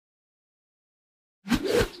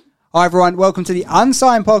Hi everyone, welcome to the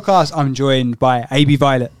Unsigned podcast. I'm joined by AB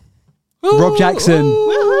Violet, Rob Jackson,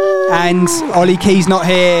 and Ollie Key's not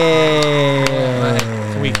here.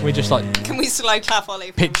 Can we just like... Can we slow clap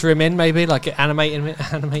Ollie? Picture him in, maybe? Like animate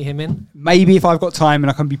him in? Maybe if I've got time and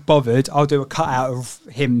I can be bothered, I'll do a cutout of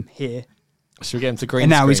him here. Should we get him to green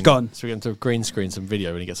and screen? Now he's gone. Should we get him to green screen some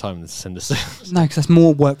video when he gets home and send us? No, because that's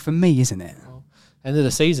more work for me, isn't it? End of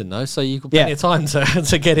the season, though, so you've got plenty of time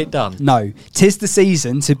to get it done. No, 'tis the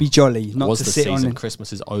season to be jolly, not to sit on.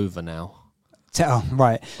 Christmas is over now. Oh,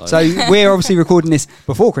 right. So we're obviously recording this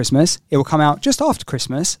before Christmas. It will come out just after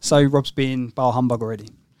Christmas. So Rob's being bar humbug already.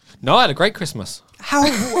 No, I had a great Christmas. How?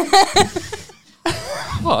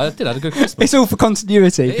 Well, I did have a good Christmas. It's all for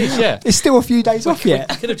continuity. It is, yeah. It's still a few days off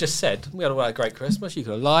yet. I could have just said, we had a great Christmas. You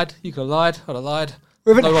could have lied. I'd have lied.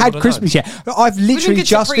 We haven't had Christmas yet. I've literally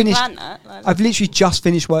just finished. I've literally just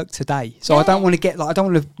finished work today, so I don't want to I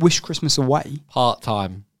don't want to wish Christmas away. Part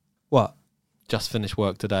time. What? Just finished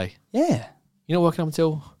work today. Yeah. You're not working up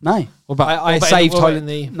until? No. I saved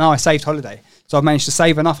holiday. No, I saved holiday. So I've managed to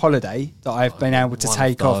save enough holiday that I've been able to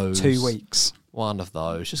take off 2 weeks. One of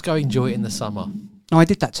those. Just go enjoy it in the summer. No, I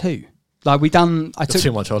did that too. Like I took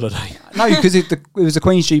too much holiday. No, because it was the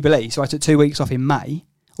Queen's Jubilee, so I took 2 weeks off in May.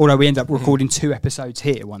 Although we ended up recording 2 episodes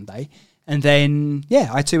here one day. And then, I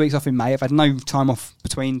had 2 weeks off in May. I've had no time off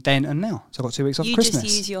between then and now. So I've got 2 weeks off for Christmas. You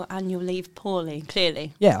just use your annual leave poorly,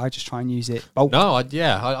 clearly. Yeah, I just try and use it. No,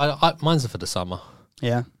 mine's for the summer.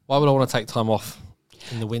 Yeah. Why would I want to take time off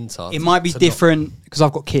in the winter? It might be different because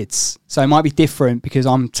I've got kids. So it might be different because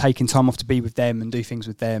I'm taking time off to be with them and do things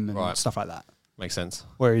with them and stuff like that. Makes sense.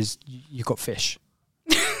 Whereas you've got fish.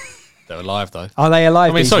 They're alive though. Are they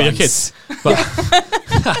alive? I mean, sorry, your kids. But,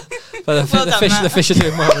 the fish are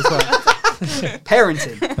doing well as well.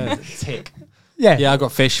 Parenting. Tick. Yeah. Yeah, I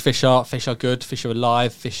got fish. Fish are good. Fish are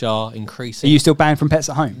alive. Fish are increasing. Are you still banned from pets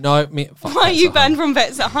at home? No, me. Why are you banned from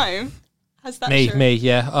pets at home? Has that true? Me,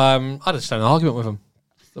 yeah. I just had an argument with them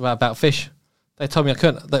about fish. They told me I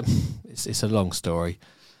couldn't. It's a long story.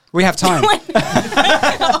 We have time.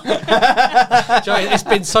 It's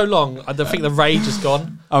been so long. I think the rage is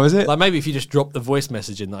gone. Oh, is it? Like maybe if you just drop the voice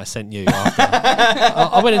message in that I sent you after.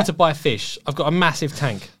 I went in to buy fish. I've got a massive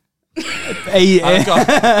tank. I've got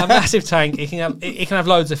a massive tank. It can have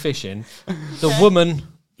loads of fish in. The woman,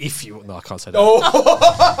 I can't say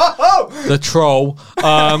that. The troll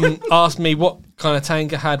asked me what kind of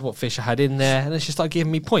tank I had, what fish I had in there, and then she started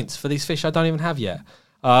giving me points for these fish I don't even have yet.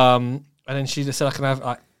 And then she just said I can have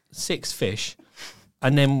like 6 fish,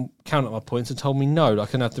 and then count up my points and told me no, I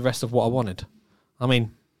can have the rest of what I wanted. I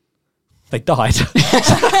mean, they died.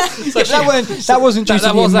 That wasn't due to the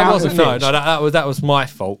amount of fish. No, that was my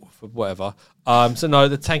fault for whatever. So no,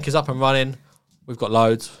 the tank is up and running. We've got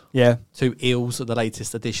loads. Yeah. 2 eels are the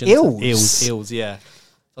latest addition. Eels, yeah.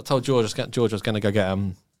 I told George I was going to go get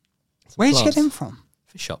Where did you get them from?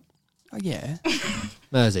 Fish shop. Oh yeah.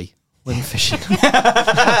 Mersey. When fishing.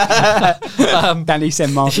 Danny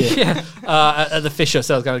Sen Market. Yeah. At the fish shop,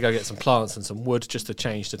 so I was going to go get some plants and some wood just to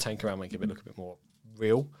change the tank around, make it look a bit more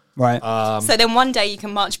real. Right. So then one day you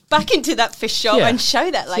can march back into that fish shop and show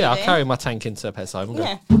that lady. Yeah, I'll carry my tank into Pets Home.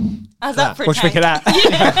 Yeah. How's that for a tank? What do you think of that?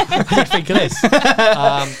 What do you think of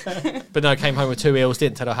this? But no, I came home with 2 eels,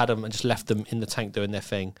 didn't tell her I had them, and just left them in the tank doing their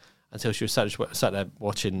thing until she was sat there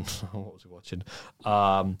watching. What was she watching?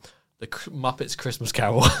 The Muppets Christmas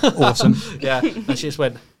Carol. Awesome. Yeah. And she just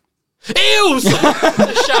went, eels!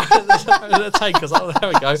 The tank. I was like, oh,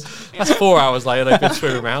 there we go. That's 4 hours later. They've been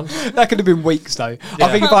swimming around. That could have been weeks, though. Yeah.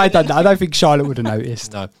 I think if I had done that, I don't think Charlotte would have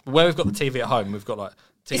noticed. No. Where we've got the TV at home, we've got like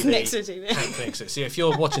TV. It's next to the TV. Tank next to it. So if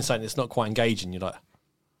you're watching something that's not quite engaging, you're like,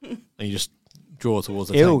 and you just draw towards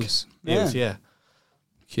the eels. tank. Eels, yeah.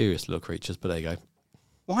 Curious little creatures, but there you go.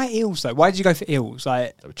 Why eels, though? Why did you go for eels?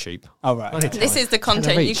 Like, they were cheap. Oh, right. This is the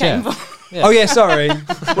content you came for. Yeah. Oh, yeah, sorry.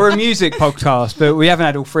 We're a music podcast, but we haven't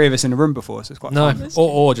had all 3 of us in a room before, so it's quite fun.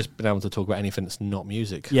 Or just been able to talk about anything that's not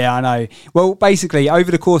music. Yeah, I know. Well, basically, over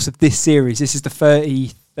the course of this series, this is the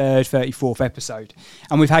 33rd, 34th episode,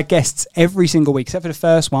 and we've had guests every single week, except for the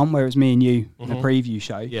first one, where it was me and you in the preview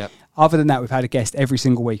show. Yeah. Other than that, we've had a guest every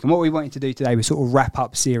single week, and what we wanted to do today was sort of wrap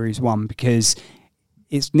up series 1, because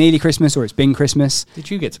it's nearly Christmas, or it's been Christmas.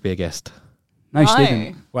 Did you get to be a guest? No, she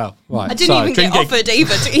didn't. Well, right. I didn't even get offered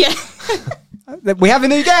either. We have a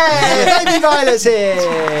new guest! Baby Violet's here!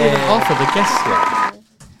 Didn't offer the guest yet.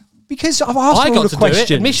 Because I've asked all the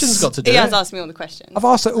questions. Admission's got to do it. He has asked me all the questions. I've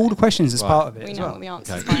asked all the questions as part of it. We know what the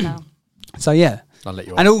answers by now. So, yeah. I'll let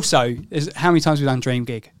you And also, how many times have we done Dream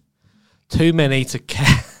Gig? Too many to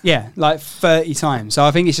care. Yeah, like 30 times. So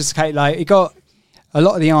I think it's just like it got a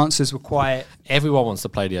lot of the answers were quite. Everyone wants to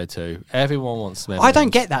play the O2. Everyone wants. I don't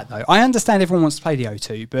get that though. I understand everyone wants to play the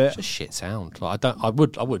O2, but it's just shit sound. Like, I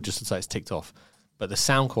would just say it's ticked off, but the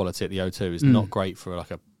sound quality at the O2 is not great for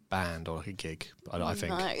like a band or like a gig. I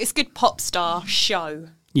think it's good pop star show.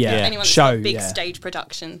 Yeah, anyone that's got big stage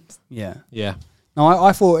productions. Yeah. No,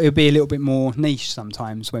 I thought it would be a little bit more niche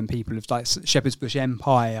sometimes when people have like Shepherd's Bush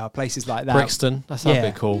Empire, places like that. Brixton, that sounds a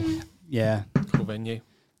bit cool. Yeah, cool venue.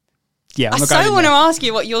 Yeah, I so want to ask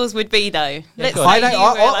you what yours would be though. Yeah,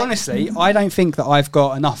 honestly, I don't think that I've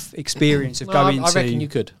got enough experience of going to. I reckon you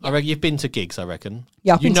could. I reckon you've been to gigs. I reckon.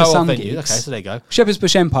 Yeah, I've been to some venues. gigs. Okay, so there you go. Shepherd's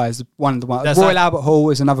Bush Empire is one of the ones. Royal Albert Hall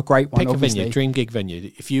is another great one. Pick obviously. a venue, dream gig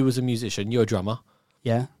venue. If you was a musician, you're a drummer.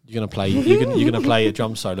 Yeah, you're gonna play. You're gonna play a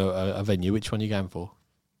drum solo a venue. Which one are you going for?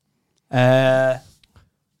 I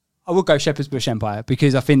would go Shepherd's Bush Empire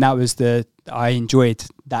because I think that was I enjoyed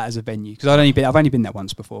that as a venue because I've only been there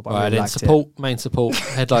once before. But right, I really main support,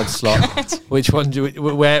 headline slot. Which one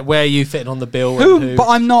where are you fitting on the bill? Who? But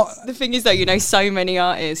I'm not. The thing is, though, you know so many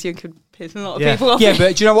artists, you could piss a lot of people off. Yeah,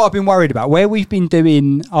 but do you know what I've been worried about? Where we've been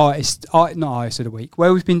doing not artist of the week,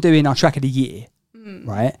 where we've been doing our track of the year,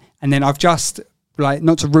 right? And then I've just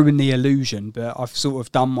not to ruin the illusion, but I've sort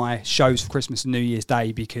of done my shows for Christmas and New Year's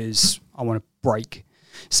Day because I want to break.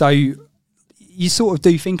 So you sort of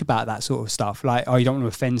do think about that sort of stuff, like, you don't want to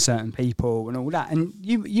offend certain people and all that. And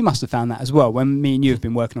you must have found that as well when me and you have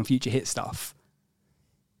been working on future hit stuff.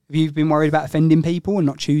 Have you been worried about offending people and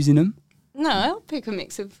not choosing them? No, I'll pick a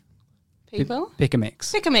mix of people. Pick a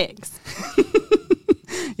mix. Pick a mix.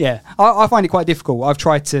 Yeah, I find it quite difficult. I've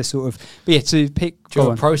tried to sort of, to pick. Do you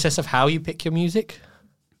have a process of how you pick your music?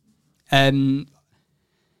 I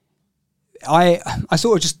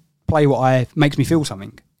sort of just play what makes me feel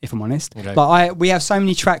something, if I'm honest. Okay. But we have so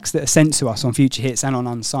many tracks that are sent to us on Future Hits and on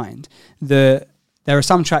Unsigned that there are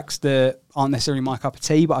some tracks that aren't necessarily my cup of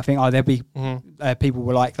tea, but I think there'll be people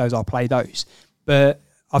will like those, I'll play those. But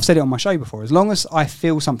I've said it on my show before, as long as I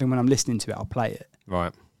feel something when I'm listening to it, I'll play it.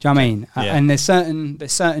 Right. Do you know what I mean? Yeah. And there's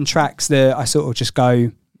certain tracks that I sort of just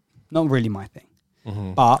go, not really my thing.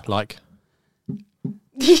 Mm-hmm. But like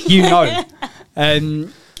you know.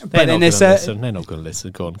 But then there's certain. They're not going to listen.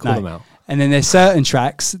 Go on, call them out. And then there's certain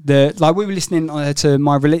tracks that, like, we were listening to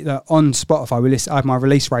my on Spotify. I had my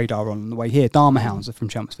release radar on the way here. Dharma Hounds are from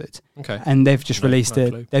Chelmsford. Okay. And they've just released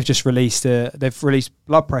They've released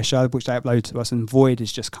Blood Pressure, which they upload to us, and Void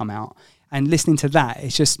has just come out. And listening to that,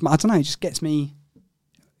 it's just, I don't know, it just gets me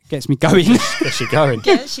going. Gets you going.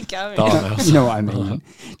 Gets you going. You know what I mean.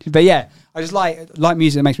 But yeah, I just like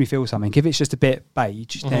music that makes me feel something. If it's just a bit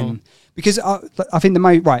beige, then because I think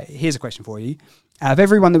right. Here's a question for you: out of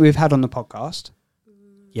everyone that we've had on the podcast,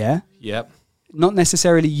 yep, not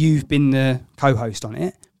necessarily you've been the co-host on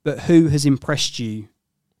it, but who has impressed you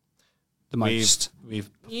the most? We've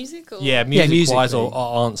music, or music wise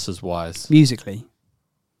or answers wise. Musically,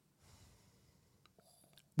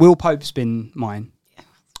 Will Pope's been mine.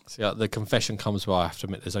 See, the confession comes where I have to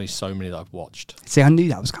admit there's only so many that I've watched. See, I knew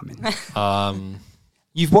that was coming.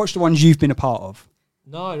 You've watched the ones you've been a part of.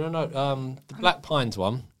 No. The Black Pines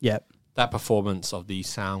one. Yep. That performance of the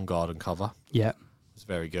Soundgarden cover. Yep. Was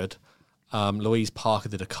very good. Louise Parker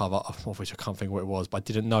did a cover of which I can't think what it was, but I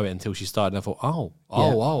didn't know it until she started. And I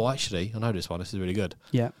thought, actually, I know this one. This is really good.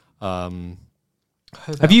 Yeah.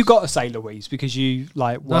 Have you got to say Louise because you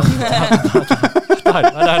like? No.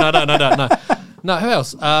 No. No, who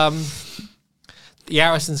else? The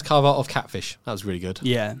Harrison's cover of Catfish. That was really good.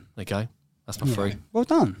 Yeah. There you go. That's my free. Well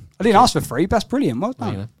done. I didn't ask for free, but that's brilliant. Well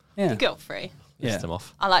done. You got free. List them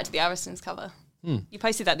off. I liked the Harrison's cover. You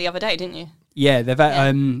posted that the other day, didn't you? Yeah, they've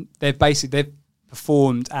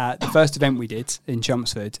performed at the first event we did in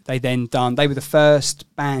Chelmsford. They were the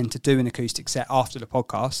first band to do an acoustic set after the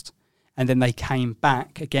podcast. And then they came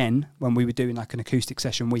back again when we were doing like an acoustic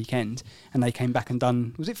session weekend, and they came back and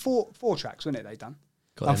done, was it four tracks, wasn't it? They done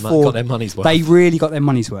got their money's worth. They really got their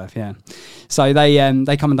money's worth, yeah. So they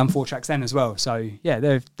come and done 4 tracks then as well. So yeah,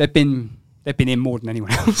 they've been in more than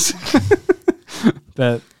anyone else.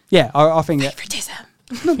 But yeah, I think favoritism.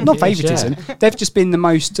 Not favoritism. Yeah. They've just been the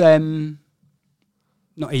most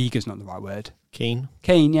not eager's not the right word. Keen,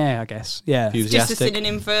 yeah, I guess. Yeah. Just a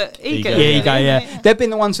synonym for eager. Yeah. They've been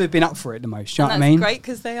the ones who've been up for it the most. Do you know what I mean? That's great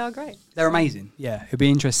because they are great. They're amazing. Yeah. It'll be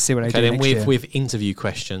interesting to see what they do next year. With interview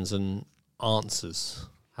questions and answers.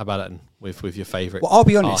 How about that with your favourite? Well, I'll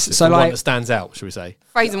be honest. Artist, so the like, one that stands out, should we say?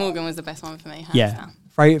 Fraser Morgan was the best one for me. Yeah.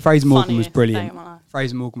 Fraser Morgan was brilliant.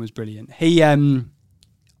 Fraser Morgan was brilliant. He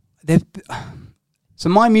so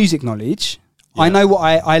my music knowledge, I know what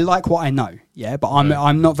I like what I know, but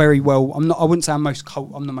I'm not very well. I wouldn't say I'm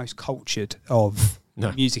the most cultured of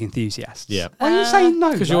music enthusiasts. Yeah. Why are you saying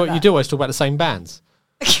no? Because like you do always talk about the same bands.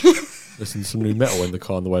 Listen to some new metal in the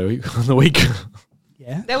car on the week.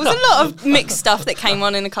 Yeah. There was a lot of mixed stuff that came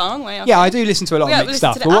on in the car. Yeah, I do listen to a lot of mixed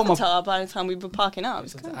stuff. To the Avatar by the time we were parking up. It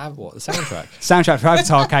was good. What, the soundtrack? Soundtrack for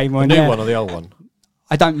Avatar came on. The new one or the old one?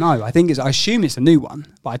 I don't know. I assume it's a new one,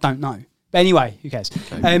 but I don't know. But anyway, who cares?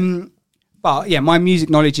 Okay. But yeah, my music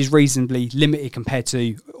knowledge is reasonably limited compared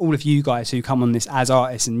to all of you guys who come on this as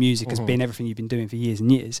artists, and music has been everything you've been doing for years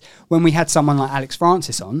and years. When we had someone like Alex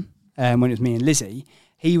Francis on, when it was me and Lizzie,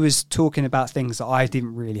 he was talking about things that I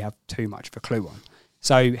didn't really have too much of a clue on.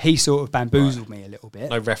 So he sort of bamboozled me a little bit.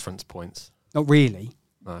 No reference points. Not really.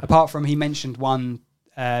 No. Apart from he mentioned one,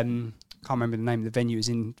 can't remember the name of the venue, is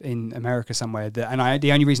in America somewhere.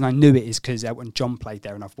 The only reason I knew it is because when John played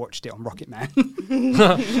there and I've watched it on Rocket Man.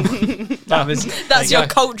 That's your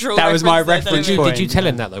cultural That was my reference reference point. Did you tell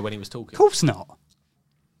him that though when he was talking? Of course not.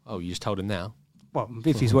 Oh, you just told him now? Well,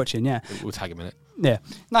 if he's watching, yeah. We'll tag him in it. Yeah.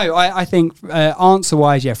 No, I think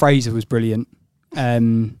answer-wise, yeah, Fraser was brilliant.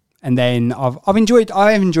 And then I've enjoyed,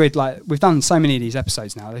 like, we've done so many of these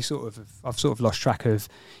episodes now, I've sort of lost track of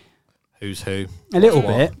who's who. A little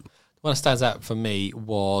bit. One that stands out for me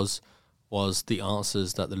was the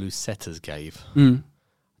answers that the Lucetters gave.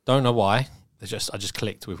 Don't know why. I just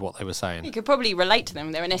clicked with what they were saying. You could probably relate to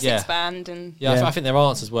them. They're an Essex band, and I think their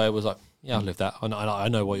answers were it was like, yeah, I'll live that. I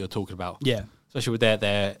know what you're talking about. Yeah, especially with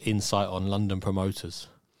their insight on London promoters.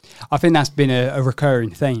 I think that's been a recurring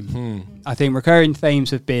theme. I think recurring themes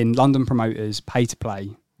have been London promoters, pay to play.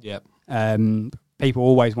 Yep. People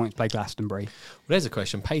always want to play Glastonbury. Well, there's a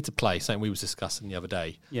question. Pay to play, something we was discussing the other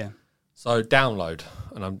day. Yeah. So download,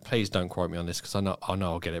 and please don't quote me on this because I know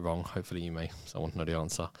I'll get it wrong. Hopefully you may. Someone know the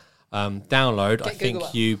answer. Download. I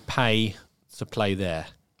think you pay to play there.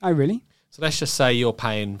 Oh, really? So let's just say you're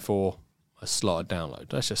paying for a slot at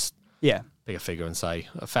download. Let's just pick a figure and say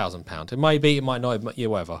 £1,000. It may be, it might not,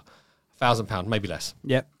 whatever. £1,000, maybe less.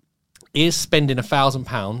 Yep. Is spending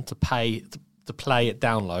 £1,000 to pay to play at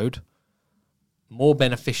download more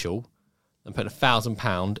beneficial than putting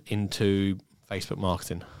 £1,000 into Facebook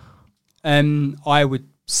marketing? I would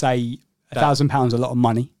say £1,000 a lot of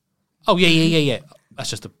money. Oh yeah. That's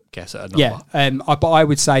just a guess at a number. Yeah. But I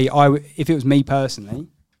would say if it was me personally,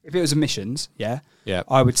 if it was emissions,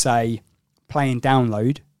 I would say playing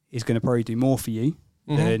download is going to probably do more for you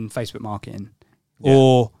than Facebook marketing,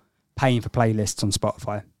 or paying for playlists on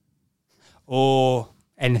Spotify, or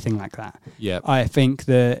anything like that. Yeah, I think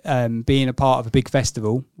that being a part of a big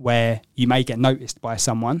festival where you may get noticed by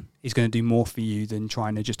someone is going to do more for you than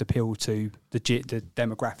trying to just appeal to the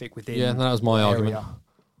demographic within. Yeah, that was my argument.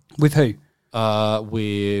 With who?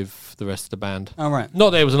 With the rest of the band. Oh, right. Not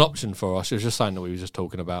that it was an option for us. It was just something that we were just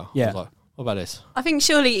talking about. Yeah. I was like, what about this? I think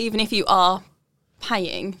surely even if you are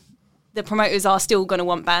paying, the promoters are still going to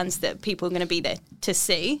want bands that people are going to be there to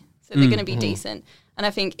see. So they're going to be decent. And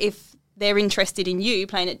I think if they're interested in you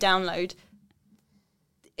playing at download,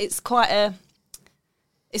 it's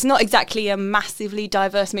not exactly a massively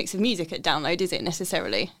diverse mix of music at download, is it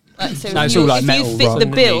necessarily? Like, so no, it's all like if metal. You fit the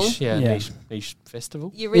bill, niche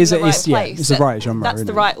festival. You're in the right place. Yeah, it's the right genre. That's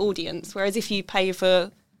the right audience. Whereas if you pay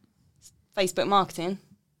for Facebook marketing,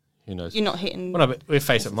 who knows? You're not hitting. Well, no, but with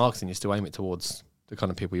Facebook marketing, you still aim it towards the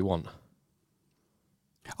kind of people you want.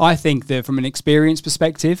 I think that from an experience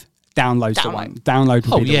perspective, download's the one. Download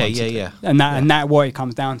would be the one. Yeah. And that what it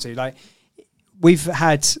comes down to. Like, we've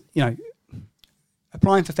had,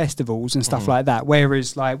 applying for festivals and stuff like that.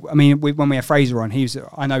 Whereas, when we have Fraser on,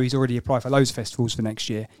 I know he's already applied for loads of festivals for next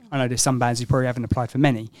year. I know there's some bands who probably haven't applied for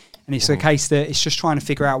many, and it's a case that it's just trying to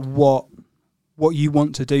figure out what you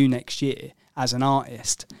want to do next year as an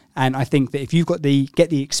artist. And I think that if you've got get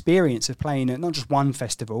the experience of playing at not just one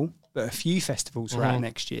festival but a few festivals throughout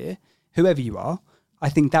next year, whoever you are, I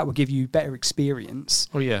think that will give you better experience.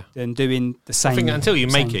 Oh yeah, than doing the same. I think until you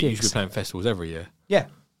make it, gigs. you should be playing festivals every year. Yeah.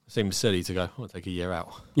 Seems silly to go, I'll take a year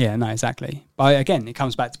out. Yeah, no, exactly. But again, it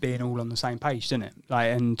comes back to being all on the same page, doesn't it?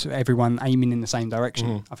 And everyone aiming in the same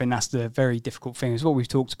direction. I think that's the very difficult thing. It's what we've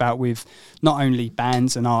talked about with not only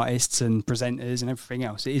bands and artists and presenters and everything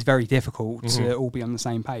else. It is very difficult to all be on the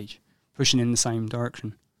same page, pushing in the same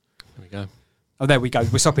direction. There we go. Oh, there we go.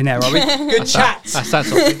 We're stopping there, are we? Good chat.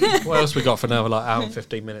 That's what else we got for another hour and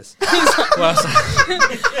 15 minutes? Well,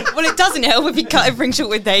 it doesn't help if you cut everything short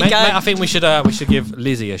with there you go. Mate, I think we should give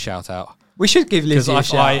Lizzie a shout out. We should give Lizzie a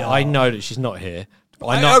shout out. I know that she's not here.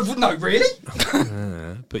 No, really?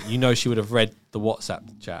 But you know she would have read the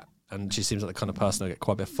WhatsApp chat. And she seems like the kind of person that get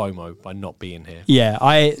quite a bit of FOMO by not being here.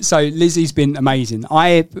 Yeah, so Lizzie's been amazing.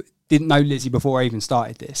 I didn't know Lizzie before I even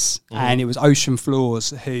started this. And it was Ocean Floors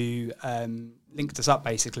who linked us up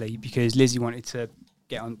basically because Lizzie wanted to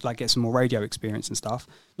get some more radio experience and stuff.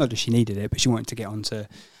 Not that she needed it, but she wanted to get onto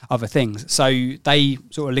other things. So they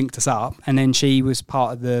sort of linked us up, and then she was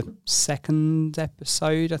part of the second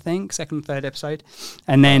episode, I think, second, third episode,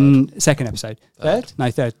 and then second episode, third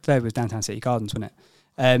was Downtown City Gardens, wasn't it?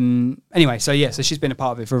 Anyway, so she's been a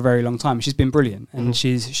part of it for a very long time. She's been brilliant, and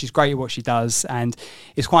she's great at what she does, and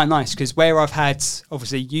it's quite nice because where I've had,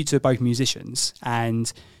 obviously, you two are both musicians,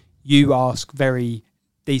 and you ask very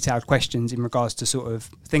detailed questions in regards to sort of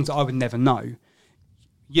things that I would never know.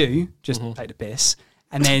 You just take the piss,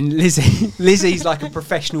 and then Lizzie's like a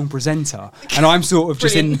professional presenter, and I'm sort of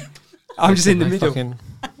just in the middle. Mate,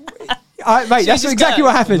 that's exactly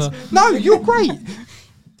what happens. No, you're great.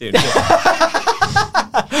 Dude, no,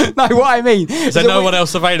 what I mean is there no one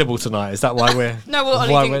else available tonight? Is that why we're no? Well,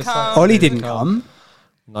 Ollie didn't come. Ollie didn't come.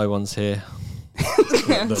 No one's here.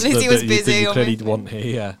 Lizzie was busy. You clearly want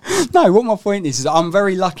here. Yeah. No, what my point is I'm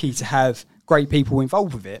very lucky to have great people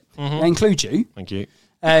involved with it. They include you. Thank you.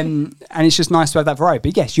 And it's just nice to have that variety.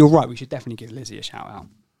 But yes, you're right. We should definitely give Lizzie a shout out.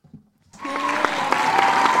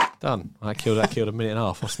 Done. I killed a minute and a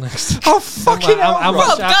half. What's next? Oh, fucking hell.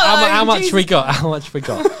 How much we got? How much we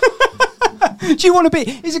got? Do you want to be...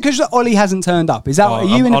 Is it because Ollie hasn't turned up? Is that... are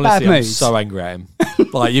you in a bad mood? I'm so angry at him.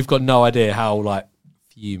 Like, you've got no idea how, like,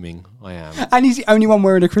 fuming I am. And he's the only one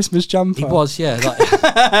wearing a Christmas jumper. He was, yeah. Like,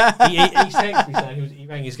 he texted me saying he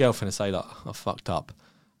rang his girlfriend and say, like, I fucked up.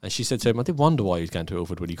 And she said to him, I did wonder why he was going to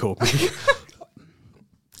Ilford when he called me.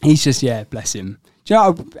 He's just, bless him. Do you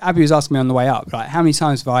know, Abby was asking me on the way up, like, how many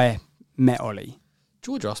times have I met Ollie?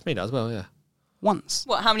 George asked me that as well, yeah. Once.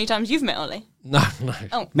 What, how many times you've met Ollie? No.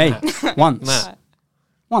 Oh. Me. Once. Matt.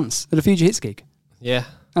 Once. At a Future Hits gig. Yeah.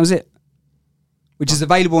 That was it. Which is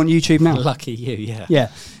available on YouTube now. Lucky you, yeah. Yeah.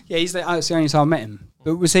 Yeah, that's the only time I met him.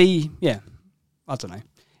 But was he... Yeah. I don't know.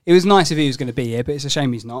 It was nice if he was going to be here, but it's a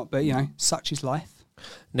shame he's not. But, such is life.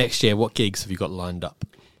 Next year, what gigs have you got lined up?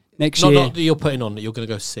 Next year... Not that you're putting on, that you're going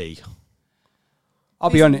to go see. I'll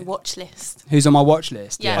be on it. Watch list. Who's on my watch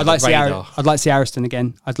list? Yeah. I'd like to see Ariston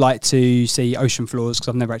again. I'd like to see Ocean Floors because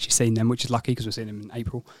I've never actually seen them, which is lucky because we're seeing them in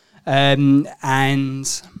April. And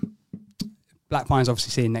Black Pine's obviously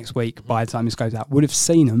seeing next week. By the time this goes out, would have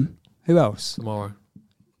seen them. Who else? Tomorrow.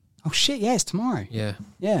 Oh shit! Yeah, it's tomorrow. Yeah.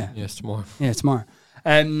 Yeah. Yeah, it's tomorrow. Yeah, tomorrow.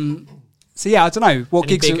 So yeah, I don't know what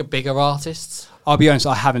Any gigs. bigger artists. I'll be honest,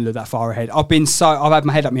 I haven't looked that far ahead. I've had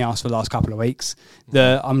my head up my arse for the last couple of weeks.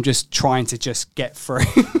 I'm just trying to just get through.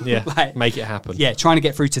 Yeah, make it happen. Yeah, trying to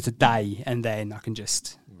get through to today, and then I can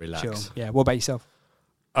just relax. Chill. Yeah. What about yourself?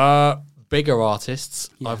 Bigger artists.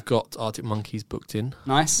 Yeah. I've got Arctic Monkeys booked in.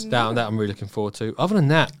 Nice. That I'm really looking forward to. Other than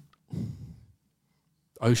that,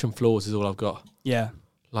 Ocean Floors is all I've got. Yeah.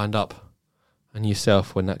 Lined up, and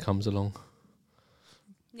yourself when that comes along.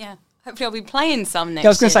 Yeah. Hopefully I'll be playing some next year. I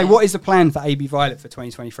was going to say, what is the plan for AB Violet for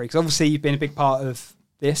 2023? Because obviously you've been a big part of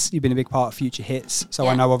this. You've been a big part of Future Hits. So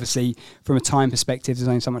I know obviously from a time perspective, there's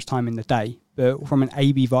only so much time in the day. But from an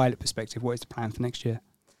AB Violet perspective, what is the plan for next year?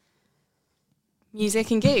 Music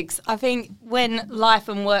and gigs. I think when life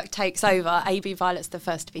and work takes over, AB Violet's the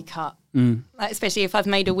first to be cut. Like, especially if I've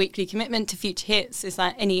made a weekly commitment to Future Hits. It's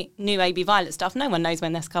like any new AB Violet stuff. No one knows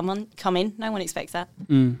when that's come in. No one expects that.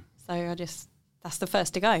 So that's the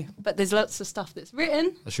first to go. But there's lots of stuff that's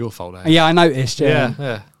written. That's your fault, eh? Yeah, I noticed.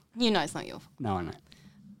 Yeah. You know it's not your fault. No, I know.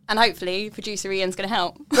 And hopefully producer Ian's going to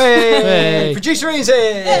help. Hey! Producer Ian's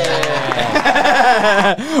here!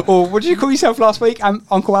 Yeah. Or what did you call yourself last week?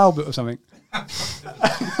 Uncle Albert or something?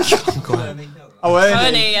 Uncle Albert. Oh,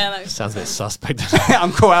 Ernie, yeah. Sounds a bit suspect.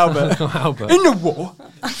 Uncle Albert. Uncle Albert. In the war.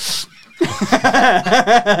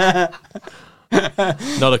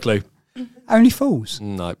 Not a clue. Only Fools.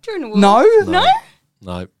 No. During the war. No?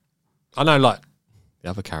 No. I know, like, the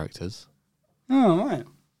other characters. Oh, right.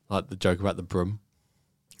 Like the joke about the broom.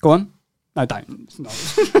 Go on. No, don't. It's not.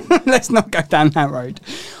 Let's not go down that road.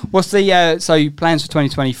 What's the plans for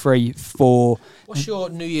 2023 for... What's your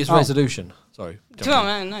New Year's resolution? Sorry.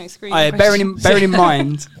 No, screw bearing in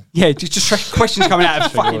mind... Yeah, just questions coming out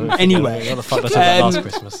of fucking anywhere. What the fuck did I say last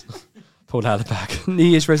Christmas? Pulled out of the bag. New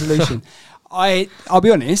Year's resolution. I'll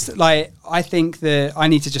be honest, like, I think that I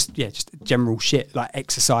need to just general shit, like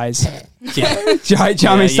exercise. Yeah. Do you know what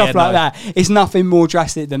I mean? Stuff like that. It's nothing more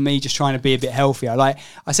drastic than me just trying to be a bit healthier. Like,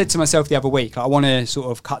 I said to myself the other week, like, I want to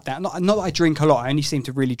sort of cut down. Not that I drink a lot. I only seem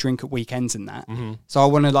to really drink at weekends and that. So I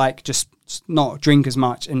want to, like, just not drink as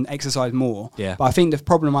much and exercise more. Yeah. But I think the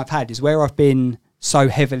problem I've had is where I've been so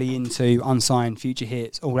heavily into Unsigned, Future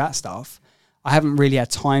Hits, all that stuff, I haven't really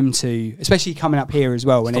had time to, especially coming up here as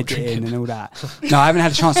well and editing and all that. No, I haven't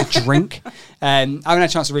had a chance to drink. I haven't had a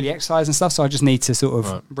chance to really exercise and stuff, so I just need to sort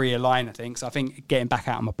of realign, I think. So I think getting back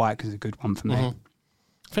out on my bike is a good one for me.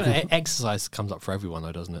 I think exercise comes up for everyone,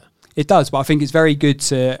 though, doesn't it? It does, but I think it's very good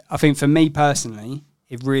to. I think for me personally,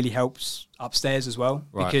 it really helps upstairs as well,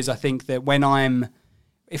 because I think that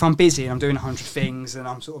if I'm busy and I'm doing 100 things and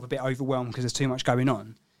I'm sort of a bit overwhelmed because there's too much going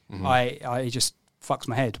on, I just fucks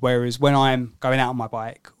my head. Whereas when I'm going out on my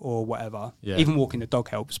bike or whatever, even walking the dog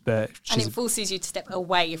helps. But and it forces you to step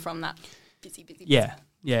away from that busy.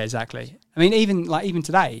 Yeah, exactly. I mean, even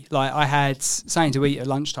today, like I had something to eat at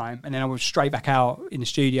lunchtime, and then I was straight back out in the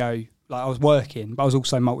studio. Like I was working, but I was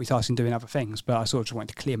also multitasking, doing other things. But I sort of just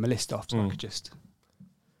wanted to clear my list off so I could just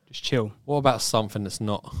chill. What about something that's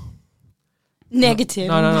not negative?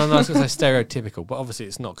 No. I was going to say stereotypical, but obviously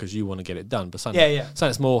it's not because you want to get it done. But something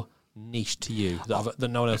that's more niche to you that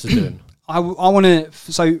no one else is doing. I want to.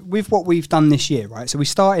 So with what we've done this year, right? So we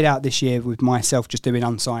started out this year with myself just doing the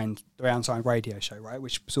Unsigned radio show, right?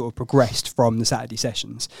 Which sort of progressed from the Saturday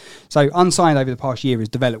sessions. So Unsigned over the past year has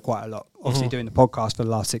developed quite a lot. Obviously doing the podcast for the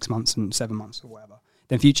last 6 months and 7 months or whatever.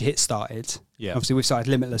 Then Future Hits started. Yeah. Obviously we've started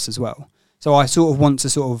Limitless as well. So I sort of want to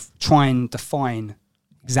sort of try and define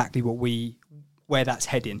exactly where that's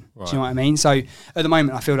heading. Right. Do you know what I mean? So at the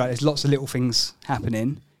moment I feel like there's lots of little things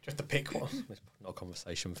happening. Just to pick one. Not a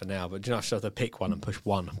conversation for now, but do you know, I should have to pick one and push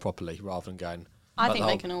one properly rather than going. I think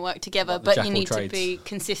they can all work together, but you need to be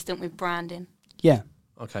consistent with branding. Yeah.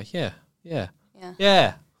 Okay. Yeah.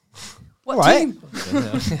 What right.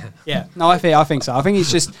 Yeah. No, I think so. I think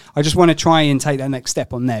it's just I just want to try and take that next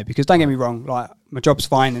step on there, because don't get me wrong, like my job's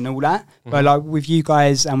fine and all that, but like with you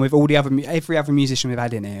guys and with all the every other musician we've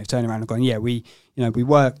had in here, turn around and gone, yeah, we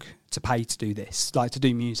work to pay to do this, like to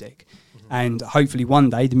do music, and hopefully one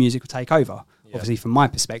day the music will take over. Yeah. Obviously, from my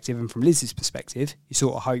perspective and from Liz's perspective, you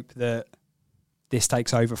sort of hope that this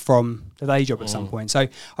takes over from the day job at some point. So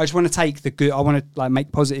I just want to take the good. I want to like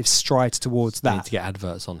make positive strides towards that. You need to get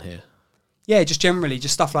adverts on here. Yeah, just generally,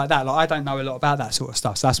 just stuff like that. Like I don't know a lot about that sort of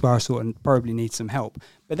stuff, so that's where I sort of probably need some help.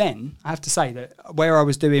 But then I have to say that where I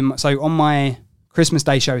was doing, so on my Christmas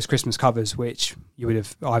Day show is Christmas covers, which you would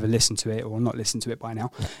have either listened to it or not listened to it by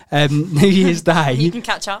now. New Year's Day, you can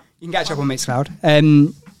catch up. You can catch up on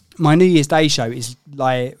Mixcloud. My New Year's Day show is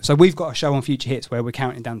like, so we've got a show on Future Hits where we're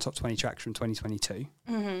counting down top 20 tracks from 2022,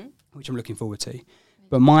 which I'm looking forward to.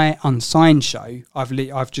 But my Unsigned show,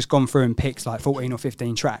 I've just gone through and picked like 14 or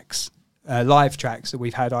 15 tracks, live tracks that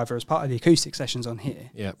we've had either as part of the acoustic sessions on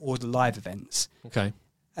here or the live events. Okay.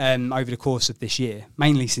 Over the course of this year,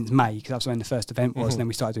 mainly since May, because that's when the first event was, and then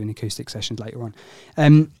we started doing acoustic sessions later on.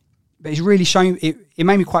 But it's really shown, it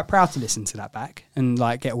made me quite proud to listen to that back and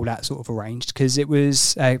like get all that sort of arranged, because it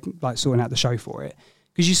was like sorting out the show for it.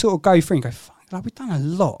 Because you sort of go through and go, fuck, like we've done a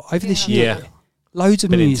lot over this year. Yeah. Loads of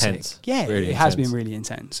music. Intense. Yeah, really it has been really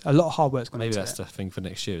intense. A lot of hard work's gone into it. Maybe that's the thing for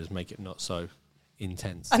next year, is make it not so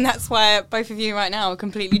intense. And that's why both of you right now are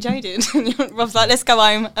completely jaded. Rob's like, let's go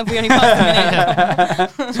home. And we only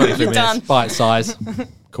passed a minute. 23 minutes, done. Bite size.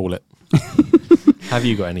 Call it. Have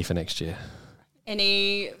you got any for next year?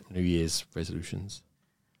 Any New Year's resolutions?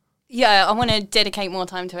 Yeah, I want to dedicate more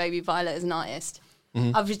time to Baby Violet as an artist.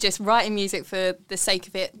 I was just writing music for the sake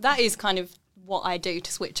of it. That is kind of what I do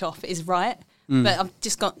to switch off, is write. But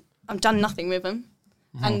I've done nothing with them.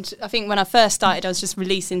 And I think when I first started, I was just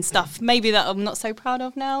releasing stuff maybe that I'm not so proud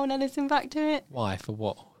of now when I listen back to it. Why? For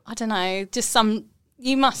what? I don't know. Just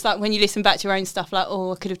you must, like, when you listen back to your own stuff, like,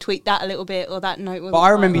 oh, I could have tweaked that a little bit, or that note wasn't. But I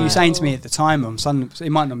remember you saying to me at the time on Sunday, it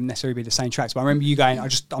might not necessarily be the same tracks, but I remember you going,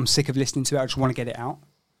 I'm sick of listening to it, I just want to get it out.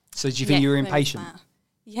 So do you think you were impatient?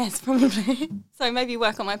 Yes, probably. So maybe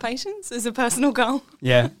work on my patience as a personal goal.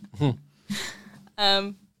 Yeah.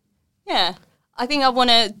 Yeah. I think I want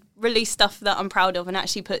to release stuff that I'm proud of and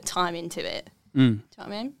actually put time into it. Do you know what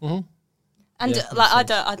I mean? And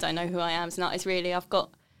I don't know who I am as an artist, really. I've got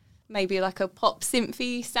maybe like a pop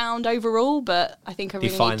synthy sound overall, but I think I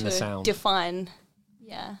really need to define.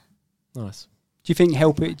 Yeah. Nice. Do you think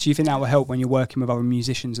that will help when you're working with other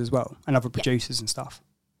musicians as well and other producers and stuff?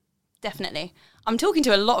 Definitely. I'm talking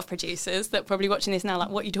to a lot of producers that are probably watching this now, like,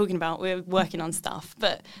 what are you talking about? We're working on stuff,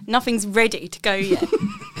 but nothing's ready to go yet.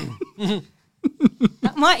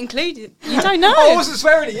 That might include it. You don't know. I wasn't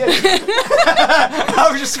swearing at you. I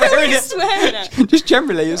was just swearing at just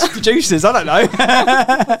generally as producers. I don't know.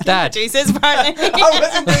 Dad. Producers, apparently.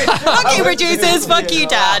 Fuck you, producers. Fuck you,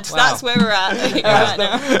 Dad. Wow. That's where we're at. Right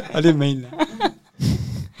now. I didn't mean that.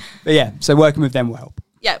 But yeah, so working with them will help.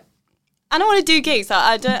 Yeah. And I want to do gigs.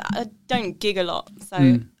 I don't gig a lot.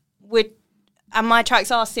 So and my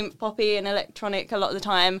tracks are synth poppy and electronic a lot of the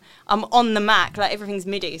time. I'm on the Mac, like everything's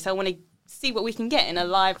MIDI. So I want to see what we can get in a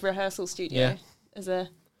live rehearsal studio as a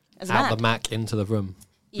out the Mac into the room.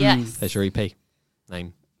 Yes. There's your EP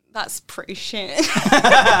name. That's pretty shit. But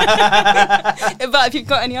if you've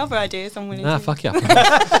got any other ideas, I'm willing to. Fuck yeah.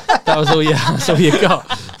 That was all. Yeah, that's all you got.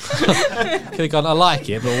 Could have gone. I like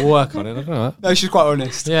it, but we'll work on it. All right. No, she's quite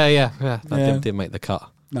honest. Yeah. That didn't make the cut.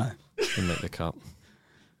 No, Didn't make the cut.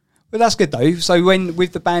 but that's good though. So when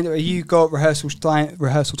with the band, have you got rehearsal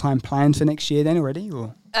time planned for next year then already?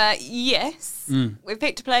 Or Yes, we've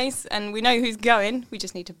picked a place and we know who's going. We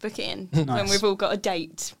just need to book it in when we've all got a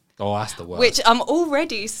date. Oh, that's the worst. Which I'm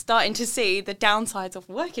already starting to see the downsides of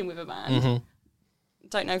working with a band. Mm-hmm.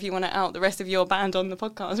 Don't know if you want to out the rest of your band on the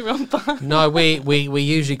podcast, Rob. But No, we're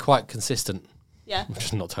usually quite consistent. yeah. We're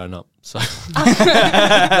just not turn up. So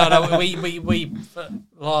no, we for the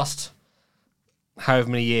last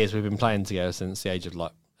however many years we've been playing together since the age of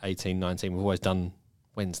like 18, 19. We've always done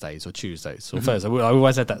Wednesdays or Tuesdays or Thursdays. I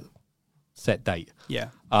always had that set date. yeah,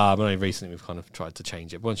 But only recently we've kind of tried to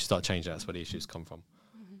change it. But once you start changing, that's where the issues come from.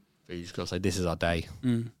 But you just got to say, this is our day.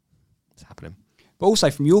 It's happening. but also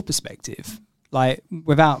from your perspective, like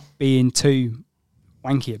without being too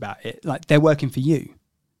wanky about it, like they're working for you,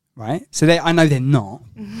 right? So I know they're not,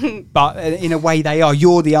 but in a way they are.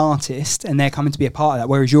 You're the artist, and they're coming to be a part of that.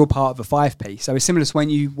 Whereas you're part of a 5-piece. So it's similar to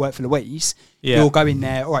when you work for Louise. Yeah. You're going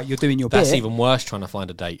there. All right, you're doing your That's bit. even worse trying to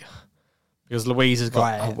find a date. Because Louise has got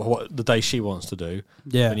Right. what the day she wants to do.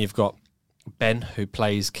 Yeah. And you've got Ben, who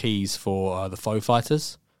plays keys for the Faux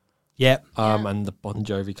Fighters. Yeah. And the Bon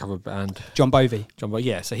Jovi cover band. John Bovey.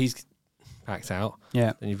 So he's packed out.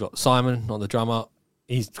 Yeah. Then you've got Simon, not the drummer.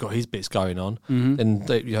 He's got his bits going on. Mm-hmm.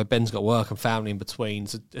 Then Ben's got work and family in between.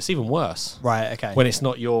 So it's even worse. Right. Okay. When it's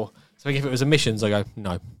not your... So if it was emissions, I go,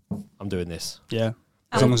 no, I'm doing this. Yeah.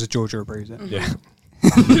 As long as Georgia approves it. Yeah.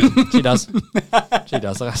 She does. She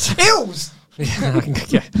does. Ills! Yeah, I can,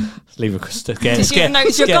 yeah. Leave her scared. Did you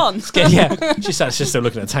notice you're gone? Scared, yeah. She's still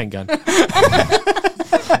looking at a tank gun.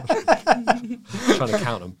 Trying to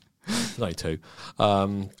count them. There's only 2.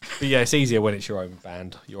 But yeah, it's easier when it's your own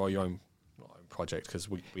band, your own project, because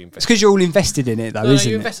we invest. It's because you're all invested in it, though, isn't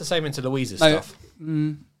you it? invest the same into Louise's stuff.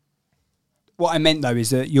 What I meant, though, is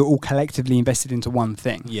that you're all collectively invested into one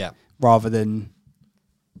thing. Yeah. Rather than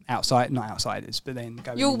not outsiders, but then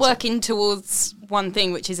going You're into working towards one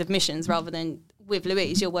thing, which is admissions, rather than with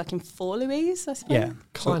Louise. You're working for Louise, I suppose. Yeah.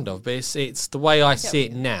 Kind of, but it's the way I see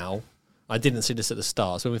it now. I didn't see this at the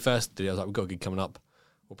start. So when we first did it, I was like, we've got a gig coming up.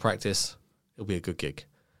 We'll practice. It'll be a good gig.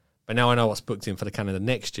 But now I know what's booked in for the calendar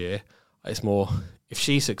next year. It's more, if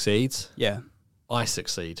she succeeds, Yeah. I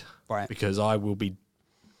succeed. Right. Because I will be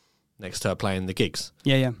next to her playing the gigs.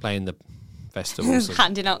 Yeah. Playing the festivals.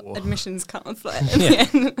 Handing out admissions cards like at the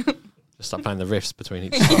end. Just start playing the riffs between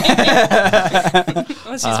each I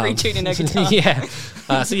was just retuning her guitar.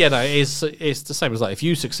 Yeah. So yeah, no, it's the same as like if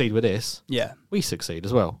you succeed with this, Yeah. we succeed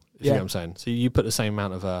as well. If you know what I'm saying. So you put the same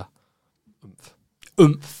amount of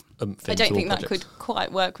oomph I into don't all think that projects. could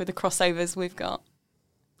quite work with the crossovers we've got.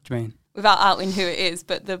 What do you mean? Without outing who it is,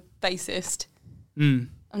 but the bassist. I'm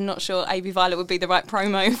not sure AB Violet would be the right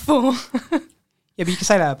promo for. Yeah, but you can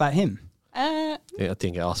say that about him. Yeah, I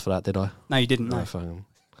didn't get asked for that, did I? No, you didn't. No. Fine.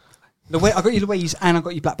 The way I got you Louise and I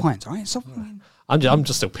got you Black Pines. All right, so I'm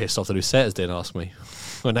just still pissed off that Usetas didn't ask me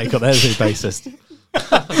when they got their new bassist.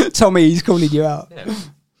 Tommy, he's calling you out.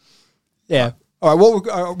 Yeah. All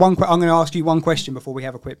right. I'm going to ask you one question before we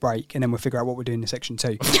have a quick break, and then we'll figure out what we're doing in section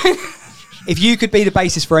 2. If you could be the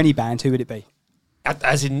bassist for any band, who would it be?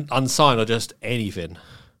 As in Unsigned or just anything?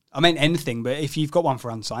 I meant anything, but if you've got one for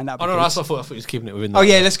Unsigned, that'd be Oh no, good. that's what I thought you was keeping it within. Oh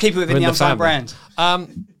yeah, let's keep it within the Unsigned family.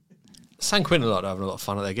 brand. San Quentin are having a lot of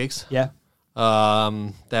fun at their gigs. Yeah.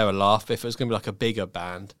 They're a laugh. If it was going to be like a bigger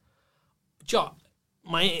band,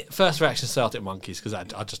 my first reaction is Celtic Monkeys because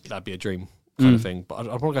that'd be a dream kind of thing. But I'd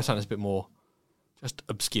probably go something that's a bit more just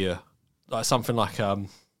obscure, like something like Don't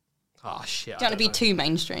want to be too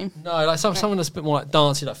mainstream. No, like someone that's a bit more like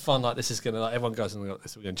dancey, like fun. Like this is gonna like everyone goes and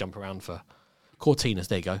this we're gonna jump around for Cortinas.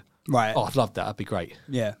 There you go. Right. Oh, I'd love that. That'd be great.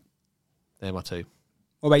 Yeah. They're my 2.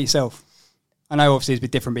 What about yourself? I know obviously it's a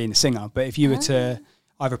bit different being a singer, but if you were to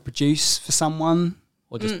either produce for someone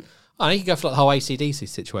or just I think you go for like the whole AC/DC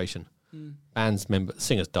situation. Band's member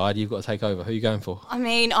singers died. You've got to take over. Who are you going for? I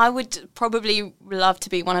mean, I would probably love to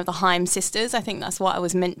be one of the Haim sisters. I think that's what I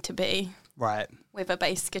was meant to be. Right. With a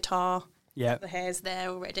bass guitar. Yeah. The hair's there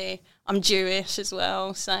already. I'm Jewish as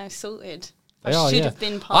well, so sorted. They I are, should yeah. have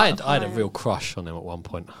been part of I had a Haim. real crush on them at one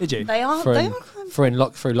point. Did you? They are. Through They are.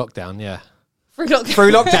 lockdown, yeah.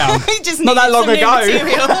 Through lockdown. We just Not that needed long some new ago.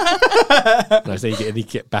 material. No, so you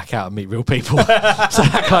get back out and meet real people. So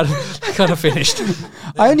that kind of finished.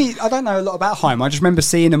 I don't know a lot about Haim. I just remember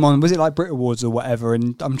seeing them on, was it like Brit Awards or whatever?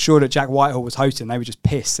 And I'm sure that Jack Whitehall was hosting. They were just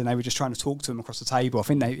pissed and they were just trying to talk to him across the table. I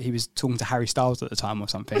think he was talking to Harry Styles at the time or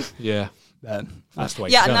something. Yeah. That's the way.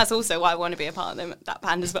 Yeah, and that's also why I want to be a part of that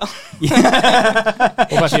band as well.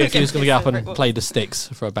 What about you if you was going to get up and play the sticks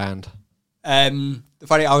for a band?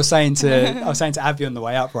 Funny, I was saying to Abby on the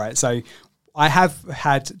way up, right? So I have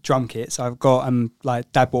had drum kits. I've got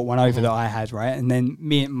like Dad bought one over that I had, right? And then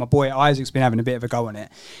me and my boy Isaac's been having a bit of a go on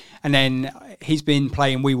it, and then he's been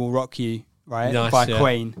playing "We Will Rock You," right, by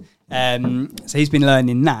Queen. So he's been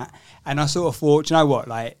learning that, and I sort of thought, you know what,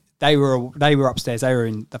 like. They were upstairs. I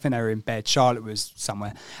think they were in bed. Charlotte was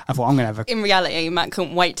somewhere. I thought I'm gonna have a. In reality, Matt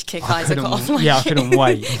couldn't wait to kick Isaac off. Yeah, I couldn't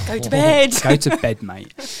wait. Go to bed. Go to bed,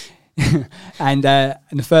 mate. And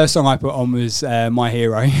the first song I put on was My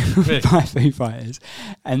Hero by Foo Fighters,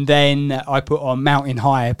 and then I put on Mountain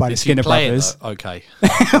High by the Skinner Brothers. Okay.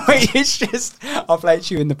 It's just I'll play it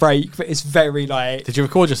to you in the break, but it's very like. Did you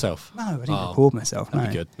record yourself? No, I didn't record myself. That'd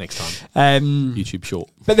no. be good next time. YouTube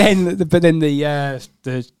short. But then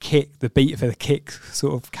the kick, the beat for the kick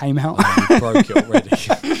sort of came out. Oh, you broke it already.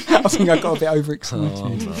 I think I got a bit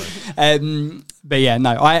overexcited. Oh, no. But yeah,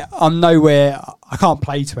 no, I'm nowhere. I can't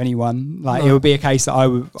play to anyone. Like it would be a case that I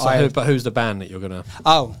would. But who's the band that you're gonna?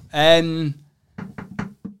 Oh,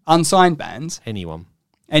 unsigned bands. Anyone.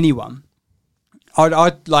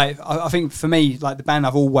 I'd like. I think for me, like the band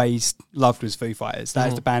I've always loved was Foo Fighters. That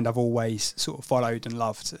is the band I've always sort of followed and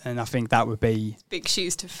loved, and I think that would be Big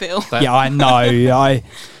shoes to fill. Yeah, I know.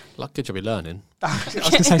 Like, good job you're learning. I was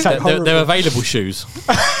going to say something they're available shoes.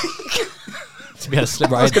 To be able to slip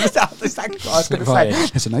right in. I was going to say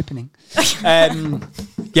there's an opening.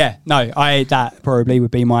 Yeah, no, that probably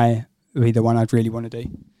would be the one I'd really want to do.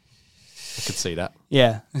 I could see that.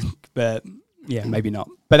 Yeah, but yeah, maybe not.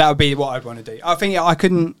 But that would be what I'd want to do. I think I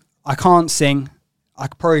can't sing. I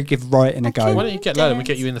could probably give writing a go. Why don't you get learning? We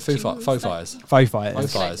get you in the Foo Fighters. Foo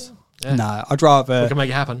Fighters. Yeah. No, I'd rather. We can make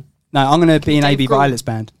it happen. No, I'm going to be an AB Violet's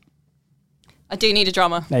band. I do need a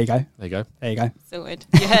drummer. There you go. There you go. Sorted.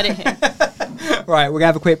 You heard it here. Right, we're going to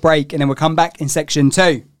have a quick break and then we'll come back in section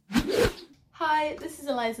 2. Hi, this is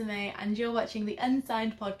Eliza May and you're watching the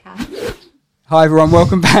Unsigned podcast. Hi everyone,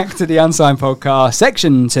 welcome back to the Unsigned podcast,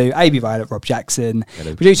 section 2. AB Violet, Rob Jackson.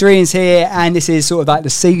 Hello. Producer Ian's here, and this is sort of like the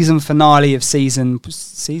season finale of season 1.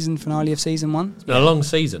 It's been a long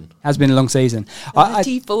season. Has been a long season.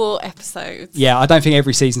 34 episodes. Yeah, I don't think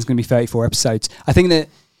every season's going to be 34 episodes. I think that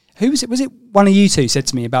was it one of you two said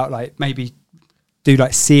to me about like maybe do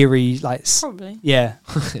like series like Probably. Yeah.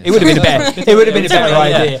 It would have been a better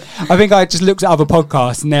idea. I think I just looked at other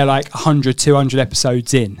podcasts and they're like 100 200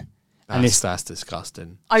 episodes in. And that's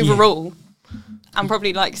disgusting. Overall. And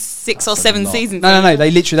probably like 6 or 7 seasons. No.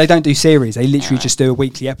 They don't do series. They literally just do a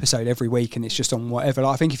weekly episode every week, and it's just on whatever.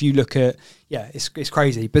 Like, I think if you look at, it's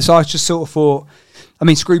crazy. But so I just sort of thought, I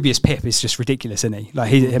mean, Scroobius Pip is just ridiculous, isn't he? Like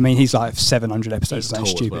he's like 700 episodes. He's tall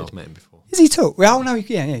stupid. as well. I've met him before. Is he tall? Well, no,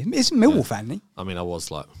 yeah. It's a Millwall fan, isn't he? I mean, I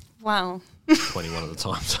was like, wow. 21 at the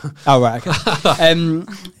time. So. Oh right, okay.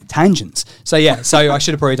 Tangents. So I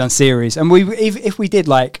should have probably done series, and if we did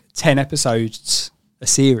like 10 episodes a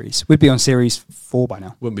series, we'd be on series 4 by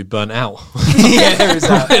now. Wouldn't be burnt out. Yeah, there is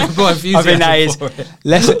that. I think that is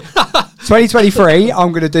less. 2023.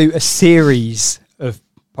 I'm going to do a series of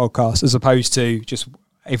podcasts as opposed to just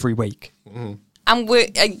every week. Mm. And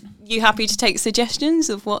are you happy to take suggestions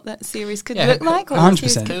of what that series could look like?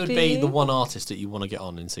 100%. Who would be the one artist that you want to get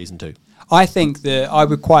on in season 2? I think that I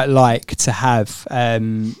would quite like to have.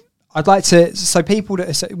 I'd like to. So people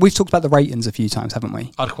that we've talked about the ratings a few times, haven't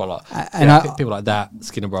we? I'd quite like. And people like that,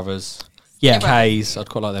 Skinner Brothers. Yeah, K's. I'd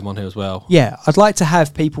quite like them on here as well. Yeah, I'd like to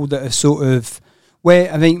have people that are sort of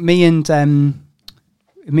where I think me and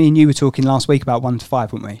you were talking last week about 1 to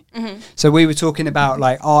 5, weren't we? Mm-hmm. So we were talking about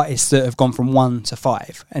like artists that have gone from 1 to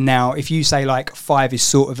 5, and now if you say like 5 is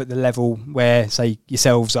sort of at the level where say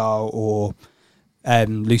yourselves are or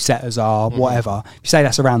Lucetta's are, whatever. If you say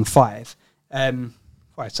that's around 5,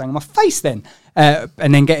 it's saying on my face then,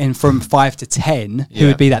 and then getting from 5 to 10, who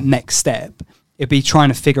would be that next step? It'd be trying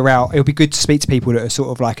to figure out. It would be good to speak to people that are sort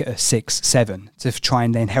of like at a 6, 7 to try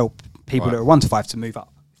and then help people that are 1 to 5 to move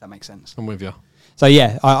up. If that makes sense. I'm with you. So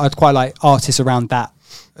yeah, I'd quite like artists around that.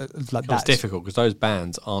 It's difficult because those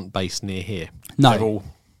bands aren't based near here. No. They're all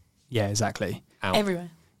exactly. out. Everywhere.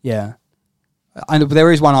 Yeah. And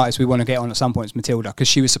there is one artist we want to get on at some point, it's Matilda, because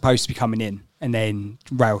she was supposed to be coming in and then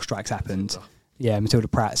rail strikes happened. Matilda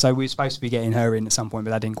Pratt. So we were supposed to be getting her in at some point,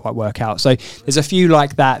 but that didn't quite work out. So there's a few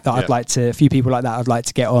like that a few people like that I'd like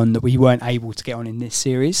to get on that we weren't able to get on in this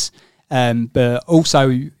series. But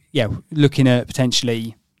also, looking at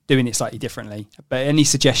potentially doing it slightly differently. But any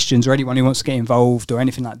suggestions or anyone who wants to get involved or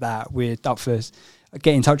anything like that, we're up for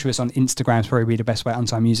get in touch with us on Instagram. Is probably the best way,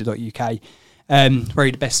 unsignedmusic.uk.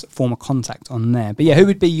 Probably the best form of contact on there. But who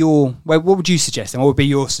would be what would you suggest, and what would be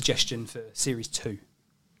your suggestion for series 2?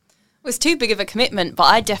 Well, it's too big of a commitment, but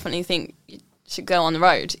I definitely think you should go on the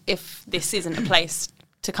road if this isn't a place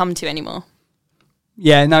to come to anymore.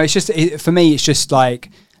 Yeah, no, it's just, for me, it's just like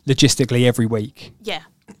logistically every week. Yeah.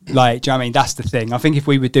 Like, do you know what I mean? That's the thing. I think if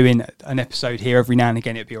we were doing an episode here every now and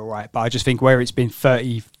again, it'd be all right. But I just think where it's been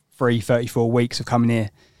 33, 34 weeks of coming here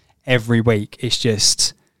every week, it's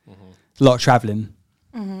just a lot of travelling.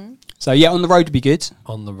 Mm-hmm. So, on the road would be good.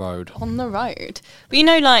 On the road.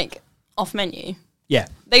 But like, off menu. Yeah.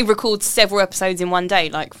 They record several episodes in one day,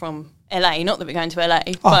 like from LA. Not that we're going to LA,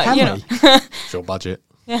 Oh, but can we? It's your budget.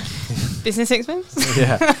 Yeah. Business expense?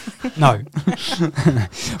 Yeah. No.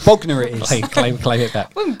 Bognor it is. Claim it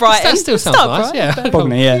back. Well, Brighton. That still sounds nice, right? yeah.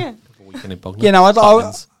 Bognor, yeah. Weekend in Bognor. Yeah,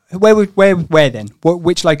 no, where then?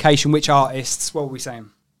 Which location, which artists? What are we saying?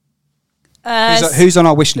 Who's on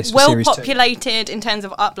our wish list for well series 2? populated in terms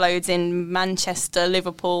of uploads in Manchester,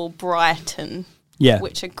 Liverpool, Brighton. Yeah.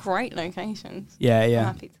 Which are great locations. Yeah. I'm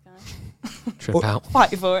happy to go. Trip out.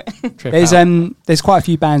 Fight for it. There's quite a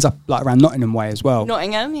few bands up like around Nottingham way as well.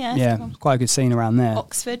 Nottingham, yeah. Yeah, quite a good scene around there.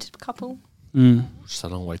 Oxford, a couple. Just a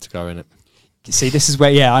long way to go, innit? See, this is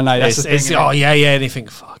where, I know. That's the thing, isn't it? and you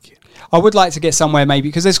think, fuck it. I would like to get somewhere maybe,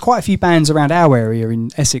 because there's quite a few bands around our area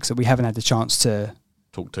in Essex that we haven't had the chance to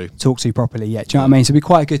talk to properly yet. Do you know what I mean? So it'd be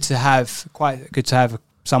quite good to have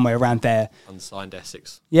somewhere around there. Unsigned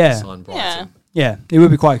Essex. Yeah. Unsigned Brighton. Yeah, it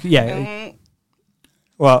would be quite, yeah.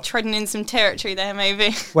 Well, treading in some territory there,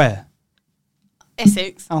 maybe. Where?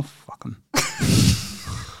 Essex. Oh, fuck them.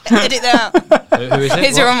 Edit that out. Who is it?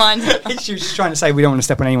 Here's a reminder. She was just trying to say we don't want to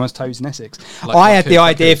step on anyone's toes in Essex. I had the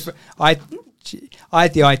idea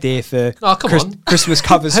for Christmas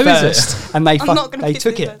covers Who is first, and they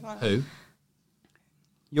took it. Who?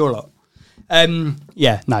 Your lot. No,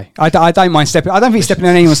 I don't mind stepping. I don't think stepping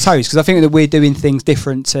on anyone's toes, because I think that we're doing things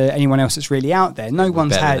different to anyone else that's really out there. No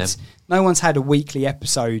one's had a weekly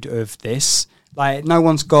episode of this. Like, no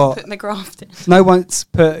one's got putting the graft in. No one's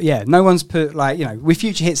put like, with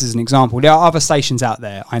Future Hits as an example. There are other stations out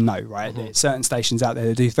there. I know, right? There's certain stations out there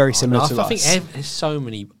that do very similar to us. I think there's so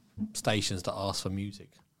many stations that ask for music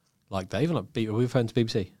like that. Even like, are we referring to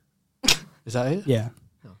BBC? Is that it? Yeah.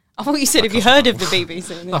 I thought you said, have you heard of the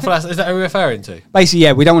BBC? Is that who we're referring to?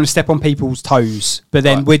 Basically, we don't want to step on people's toes, but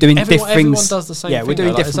then we're doing different things. Everyone does the same thing. We're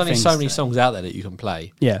doing different things. There's only things. so many songs out there that you can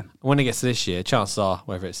play. Yeah. And when it gets to this year, chances are,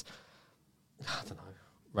 whether it's, I don't know,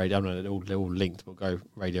 radio, I don't know, they're all linked, but go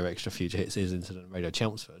Radio Extra, Future Hits, Is Incident, Radio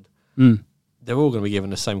Chelmsford. They're all going to be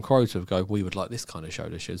given the same quota of we would like this kind of show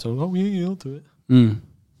this year. So, I'll do it.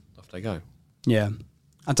 Off they go. Yeah.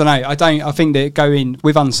 I don't know. I think that going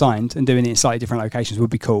with Unsigned and doing it in slightly different locations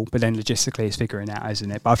would be cool, but then logistically it's figuring it out,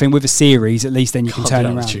 isn't it? But I think with a series, at least then you can turn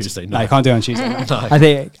around. Tuesday, no, you can't do it on Tuesday. No. I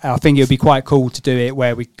think it would be quite cool to do it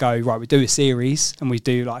where we go, right, we do a series and we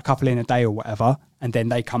do like a couple in a day or whatever, and then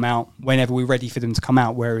they come out whenever we're ready for them to come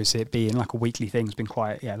out, whereas it being like a weekly thing has been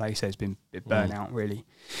quite, like you said, it's been a bit burnt out, really.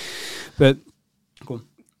 But, go on.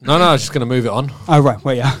 No, I was just going to move it on. Oh, right.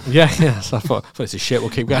 Well, yeah. Yeah. So I thought this is shit. We'll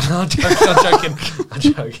keep going. I'm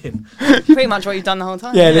joking. Pretty much what you've done the whole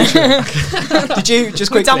time. Yeah, literally. Did you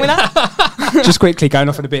just quickly? We're done with that? Just quickly, going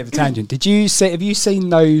off on a bit of a tangent. Have you seen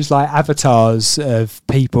those like avatars of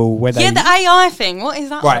people where they? Yeah, the AI thing. What is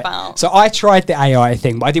that all about? So I tried the AI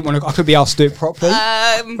thing, but I didn't want to. I could be asked to do it properly.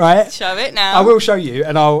 Right. Show it now. I will show you,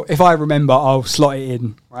 and if I remember, I'll slot it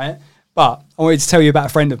in. Right. But I wanted to tell you about a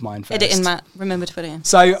friend of mine first. Edit in, Matt. Remember to put it in.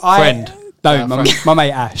 So my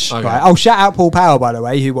mate Ash. Okay. Right. Oh, shout out Paul Power, by the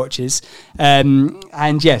way, who watches. So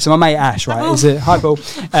my mate Ash, right, is hi Paul.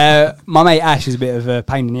 My mate Ash is a bit of a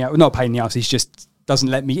pain in the ass. Not pain in the ass. He's just doesn't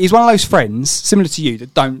let me. He's one of those friends similar to you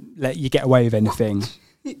that don't let you get away with anything.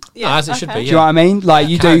 As it should be. Yeah. Do you know what I mean? Like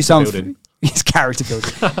you do something. Building. It's character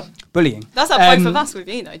building. Bullying. That's like both of us with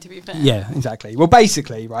you, though, to be fair. Yeah, exactly. Well,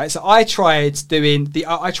 basically, right, so I tried doing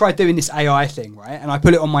this AI thing, right, and I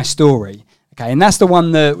put it on my story, okay, and that's the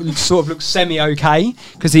one that sort of looks semi-okay,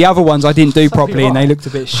 because the other ones I didn't do properly and they looked a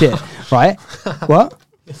bit shit, right? What?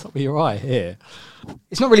 It's not your eye here.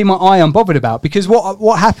 It's not really my eye I'm bothered about, because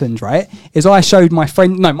what happened, right, is I showed my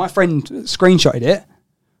friend screenshotted it.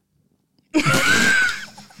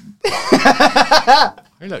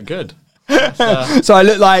 You look good. So I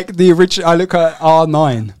look like the original. I look at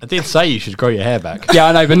R9. I did say you should grow your hair back. Yeah,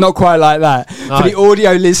 I know, but not quite like that. No. For the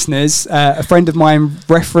audio listeners, a friend of mine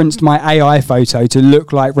referenced my AI photo to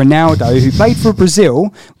look like Ronaldo, who played for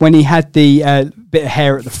Brazil when he had the bit of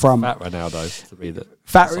hair at the front. Fat Ronaldo, to be the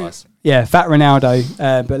Fat precise. Yeah, fat Ronaldo.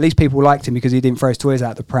 But at least people liked him because he didn't throw his toys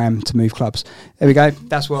out the pram to move clubs. There we go.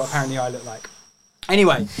 That's what apparently I look like.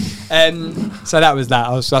 Anyway, so that was that.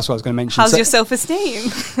 That's what I was going to mention. How's So- your self-esteem?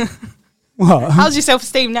 What? How's your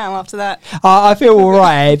self-esteem now after that? I feel all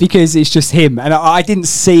right because it's just him, and I didn't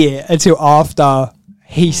see it until after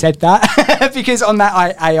he said that. Because on that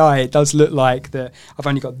AI, it does look like that I've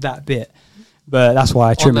only got that bit, but that's why I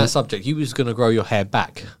On trim that it. subject, you was going to grow your hair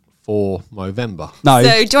back for Movember. No,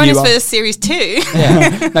 So join you us are- for series 2.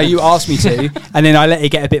 Yeah. No, you asked me to, and then I let it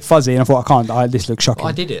get a bit fuzzy, and I thought I can't. This looks shocking.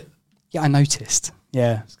 I did it. Yeah, I noticed.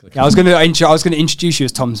 Yeah, gonna I was going to introduce you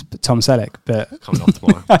as Tom Selleck, but Coming off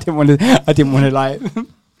tomorrow. I didn't want to like.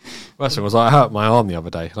 Worst thing was I hurt my arm the other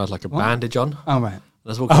day and I had like a bandage on. Oh right.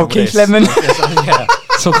 That's all Oh, Keith Lemon. Yeah.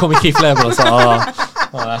 Someone called me Keith Lemon. I was like,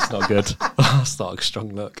 oh, that's not good. That's not a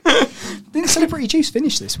strong look. Didn't Celebrity Juice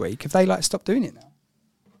finish this week? Have they like stopped doing it now?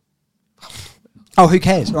 Oh, who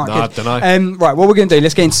cares? Right, No, I good. dunno. Right, what we're going to do,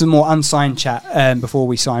 let's get into some more unsigned chat before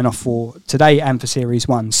we sign off for today and for Series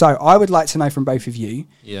 1. So I would like to know from both of you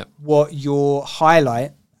Yeah. what your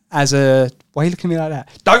highlight as a... Why are you looking at me like that?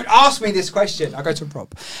 Don't ask me this question. I'll go to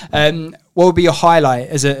Rob. What would be your highlight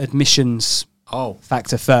as an admissions Oh,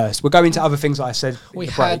 factor first? We'll go into other things that I said in we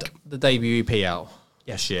the had break. the debut EP out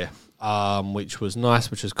this year, which was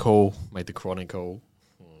nice, which was cool. Made the Chronicle.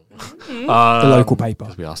 The local paper.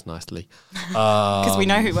 Because we asked nicely. Because we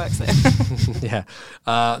know who works there. Yeah.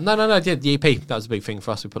 No. Yeah, the EP, that was a big thing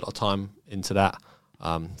for us. We put a lot of time into that.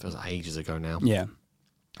 It was ages ago now. Yeah.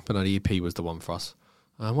 But no, the EP was the one for us.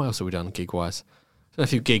 What else have we done gig-wise? Done a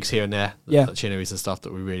few gigs here and there. Yeah. The Chinneries and stuff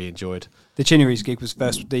that we really enjoyed. The Chinneries gig was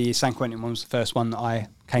first. The San Quentin one was the first one that I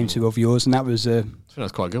came to of yours, and that was I think that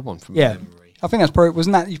was quite a good one from yeah. memory. I think that's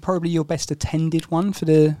wasn't that probably your best attended one for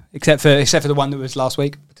the except for the one that was last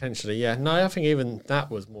week. Potentially, yeah. No, I think even that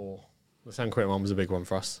was more... The San Quentin one was a big one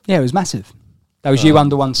for us. Yeah, it was massive. That was you,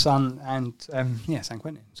 Under One Sun, and San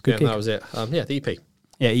Quentin. It's a good Yeah, gig. that was it. Yeah, the EP.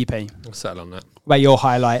 Yeah, EP. We'll settle on that. What about your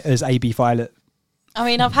highlight as AB Violet? I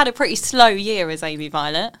mean, I've had a pretty slow year as AB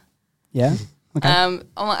Violet. Yeah. Okay.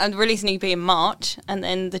 I released an EP in March, and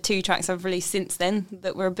then the 2 tracks I've released since then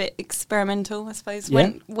that were a bit experimental, I suppose, Yeah.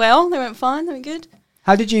 went well. They went fine. They went good.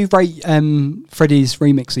 How did you rate Freddie's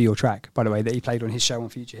remix of your track, by the way, that he played on his show on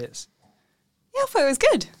Future Hits? Yeah, I thought it was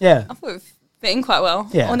good. Yeah. I thought it fit in quite well.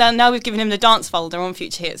 Yeah. Well, now we've given him the dance folder on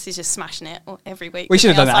Future Hits. He's just smashing it every week. We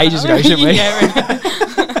should have done that ages ago, shouldn't we? Yeah,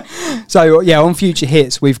 really. So, yeah, on Future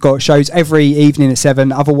Hits, we've got shows every evening at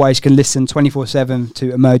 7. Otherwise, you can listen 24/7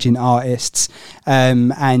 to emerging artists.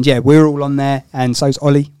 And, yeah, we're all on there. And so's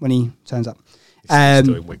Ollie when he turns up. He's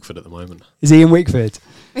still in Wickford at the moment. Is he in Wickford?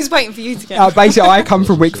 He's waiting for you to get. Basically, I come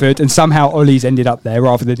from Wickford, and somehow Ollie's ended up there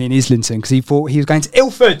rather than in Islington because he thought he was going to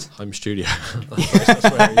Ilford. Home studio.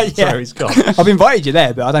 That's where he's gone. I've invited you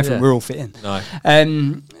there, but I don't think Yeah. we're all fitting. No.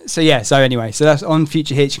 So anyway, so that's on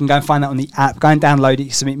Future Hits. You can go and find that on the app. Go and download it.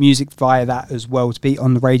 You submit music via that as well to be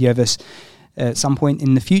on the radio of us at some point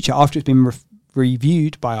in the future after it's been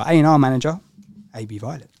reviewed by our A&R manager, AB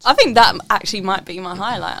Violet. I think that actually might be my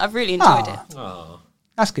highlight. I've really enjoyed it. Oh.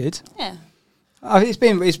 That's good. Yeah. I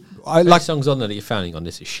Like like. songs on there that you're founding on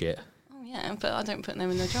this is shit. Oh, yeah, but I don't put them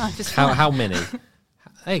in the drive. It's How fine. how many?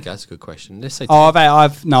 There you go. That's a good question. Let's say There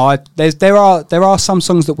are some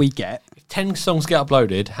songs that we get. if 10 songs get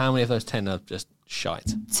uploaded. How many of those 10 are just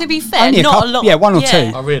shite? To be fair, Only a not couple- a lot. yeah, 1 or 2.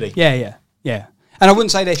 Oh, really? Yeah. And I wouldn't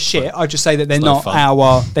say they're shit. I'd just say that they're It's no not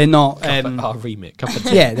fun. they're not. Our remix. Cup of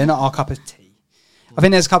tea. Yeah, they're not our cup of tea. I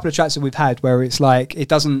think there's a couple of tracks that we've had where it's like it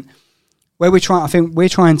doesn't. Where I think we're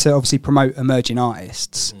trying to obviously promote emerging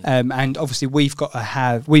artists, and obviously we've got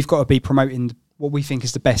to be promoting what we think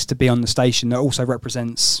is the best to be on the station that also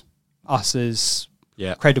represents us as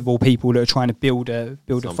Yeah. credible people that are trying to build a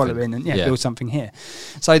Something. following and Yeah. build something here.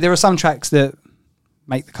 So there are some tracks that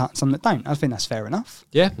make the cut, some that don't. I think that's fair enough.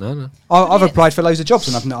 Yeah. No. I've Yeah. applied for loads of jobs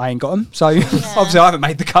and I ain't got them. So obviously I haven't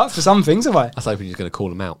made the cut for some things, have I? I was hoping you're going to call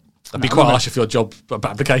them out. That'd be No, quite no. harsh if your job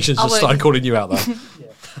applications I just would. started calling you out though.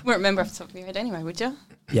 Won't remember off the top of your head anyway, would you?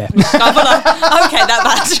 Yeah. Okay, that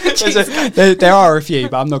bad. there are a few,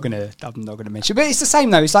 but I'm not gonna mention. But it's the same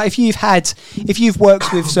though. It's like if you've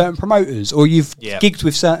worked with certain promoters or you've Yeah. gigged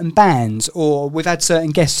with certain bands or we've had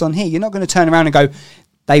certain guests on here, you're not going to turn around and go,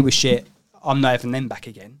 "They were shit. I'm not having them back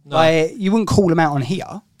again." No. Like, you wouldn't call them out on here.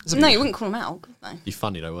 No, you wouldn't call them out, could they? Be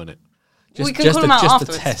funny though, wouldn't it? We can call them out just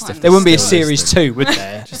afterwards. to test Fine. if There wouldn't be a still series listening. 2, would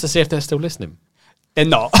there? Just to see if they're still listening. They're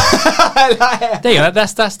not. There you go.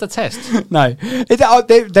 That's the test. No,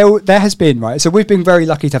 there has been, right. So we've been very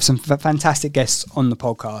lucky to have some fantastic guests on the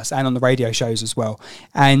podcast and on the radio shows as well.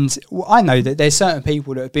 And I know that there's certain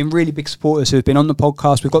people that have been really big supporters who have been on the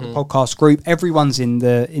podcast. We've got the podcast group. Everyone's in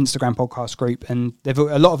the Instagram podcast group, and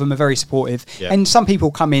a lot of them are very supportive. Yeah. And some people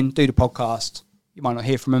come in, do the podcast. You might not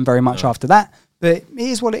hear from them very much after that, but it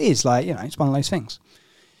is what it is. Like, you know, it's one of those things.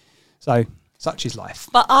 So such is life.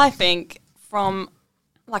 But I think from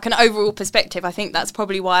like an overall perspective, I think that's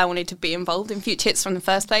probably why I wanted to be involved in Future Hits from the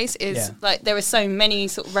first place. Is like there are so many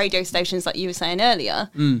sort of radio stations, like you were saying earlier,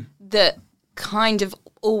 that kind of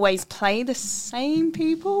always play the same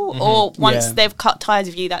people, or once they've cut ties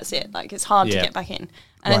with you, that's it. Like it's hard to get back in.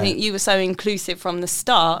 And I think you were so inclusive from the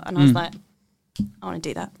start, and I was like, I want to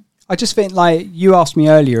do that. I just think, like, you asked me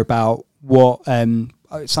earlier about what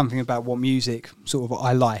something about what music sort of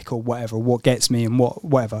I like or whatever, what gets me and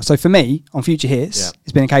whatever. So for me, on Future Hits,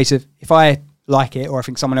 it's been a case of if I like it or I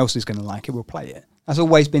think someone else is going to like it, we'll play it. That's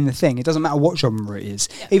always been the thing. It doesn't matter what genre it is.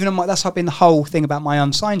 Yeah. Even on that's been the whole thing about my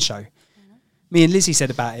Unsigned show. Me and Lizzie said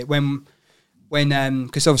about it when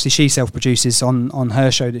because obviously she self-produces on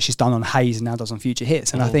her show that she's done on Hayes and now does on Future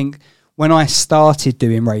Hits. And I think when I started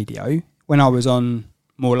doing radio, when I was on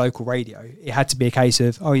more local radio, it had to be a case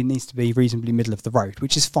of, it needs to be reasonably middle of the road,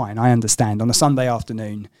 which is fine. I understand. On a Sunday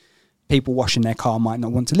afternoon, people washing their car might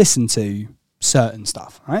not want to listen to certain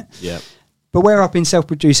stuff, right? Yeah. But where I've been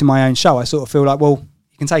self-producing my own show, I sort of feel like, well,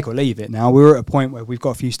 you can take or leave it now. We're at a point where we've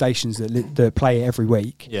got a few stations that play it every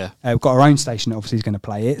week. Yeah. We've got our own station that obviously is going to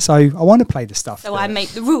play it. So I want to play the stuff. So I make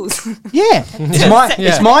the rules. Yeah.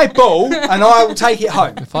 It's my ball and I will take it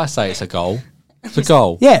home. If I say it's a goal, it's a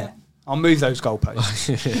goal. Yeah. I'll move those goalposts.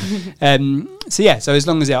 So as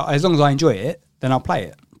long as I enjoy it, then I'll play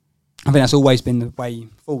it. I think that's always been the way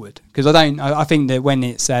forward. Because I think that when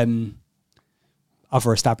it's other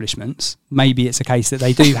establishments, maybe it's a case that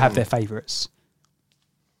they do have their favourites.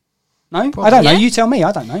 No? Probably. I don't know. You tell me.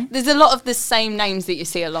 I don't know. There's a lot of the same names that you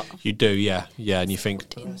see a lot. You do, yeah. Yeah, and you think,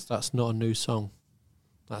 that's not a new song.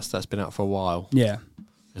 That's been out for a while. Yeah.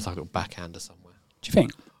 It's like a backhander somewhere. Do you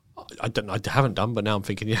think? I don't know. I haven't done, but now I'm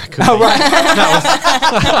thinking, yeah. Oh, right.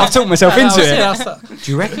 I've talked myself into it.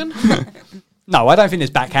 Do you reckon? No, I don't think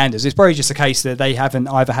there's backhanders. It's probably just a case that they haven't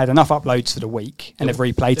either had enough uploads for the week and have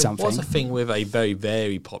replayed something. What's a thing with a very,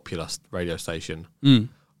 very popular radio station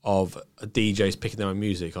of DJs picking their own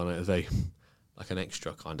music on it as like an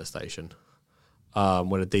extra kind of station?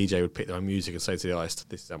 When a DJ would pick their own music and say to the artist,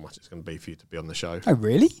 this is how much it's going to be for you to be on the show. Oh,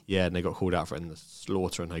 really? Yeah, and they got called out for it in the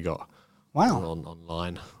slaughter and they got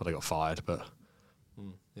online. Well, they got fired, but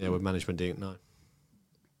with management didn't know.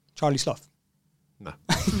 Charlie Sloth? No.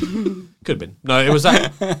 Could have been. No, it was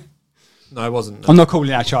that. No, it wasn't. No. I'm not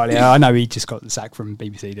calling out Charlie. I know he just got the sack from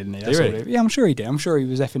BBC, didn't he? Did he really? Yeah, I'm sure he did. I'm sure he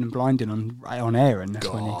was effing and blinding on air, and that's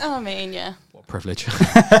when he... I mean, yeah. What privilege.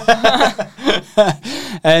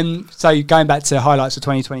 So going back to highlights of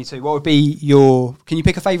 2022, what would be can you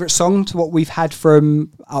pick a favourite song to what we've had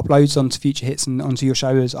from uploads onto Future Hits and onto your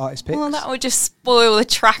show as artist picks? Well, that would just spoil the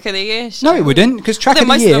track of the year. No, it wouldn't, because track of the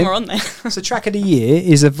most year. of them are on there. So track of the year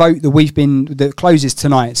is a vote that closes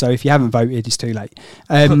tonight. So if you haven't voted, it's too late.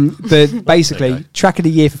 But basically, track of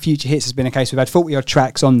the year for Future Hits has been a case we've had 40 odd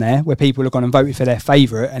tracks on there where people have gone and voted for their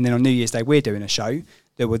favourite, and then on New Year's Day we're doing a show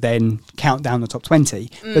that will then count down the top 20.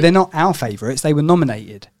 But they're not our favourites; they were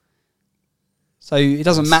nominated. So it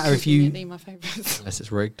doesn't matter if you... my favourites. Unless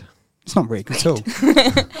it's rigged. It's not rigged at all.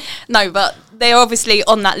 No, but they're obviously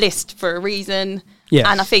on that list for a reason.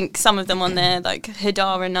 Yeah. And I think some of them on there, like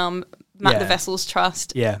Hadar and Matt the Vessel's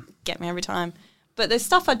Trust, get me every time. But there's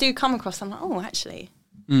stuff I do come across, I'm like, oh, actually,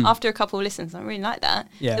 after a couple of listens, I really like that.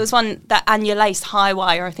 Yeah. There was one, that Anya Lace High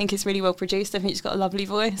Wire, I think is really well produced. I think she's got a lovely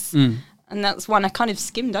voice. And that's one I kind of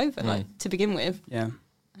skimmed over, to begin with. Yeah.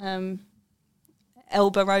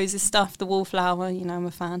 Elba Rose's stuff, The Wallflower, I'm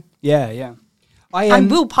a fan. Yeah. And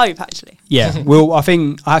Will Pope, actually. Yeah, Will, I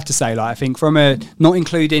think, I have to say, I think from not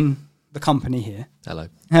including the company here. Hello.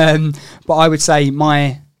 But I would say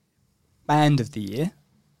my band of the year,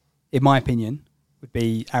 in my opinion, would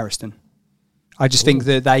be Ariston. I just think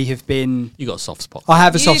that they have been... You got a soft spot. I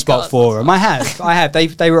have a soft spot for them. I have.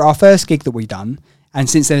 They were our first gig that we done. And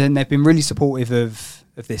since then, they've been really supportive of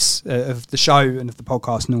this, of the show and of the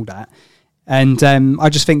podcast and all that. And I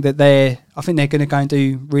just think that they're going to go and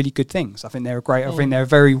do really good things. I think they're I think they're a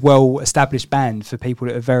very well established band for people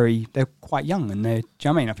that they're quite young, and do you know what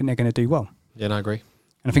I mean? I think they're going to do well. Yeah, no, I agree.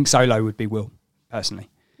 And I think solo would be Will, personally.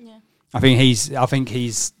 Yeah. I think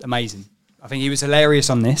he's amazing. I think he was hilarious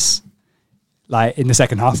on this. like in the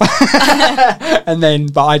second half. And then,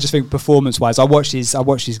 but I just think performance-wise, I watched his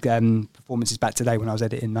performances back today when I was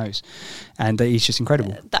editing those, and he's just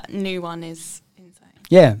incredible. That new one is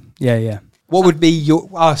insane. Yeah. What would be your?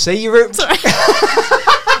 Oh, see, you're. Sorry.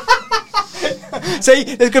 See,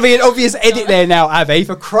 there's going to be an obvious edit there now, Abby.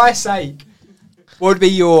 For Christ's sake, what would be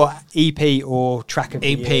your EP or track of the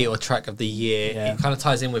year? EP or track of the year. Yeah. It kind of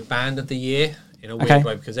ties in with band of the year in a weird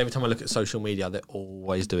way, because every time I look at social media, they're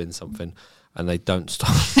always doing something and they don't stop.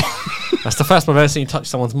 That's the first time I've ever seen you touch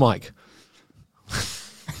someone's mic.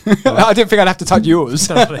 I didn't think I'd have to touch yours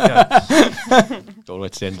All the way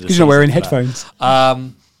to the end of the because you're not wearing season for headphones.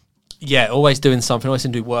 that. Yeah, always doing something. Always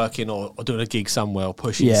seem to be working or doing a gig somewhere or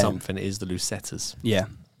pushing something. Is the Lucetters. Yeah,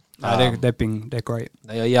 they're great.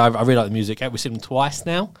 I really like the music. We've seen them twice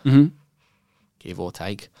now, give or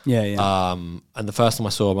take. Yeah. And the first time I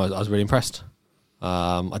saw them, I was really impressed.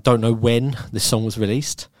 I don't know when this song was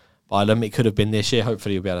released, but it could have been this year.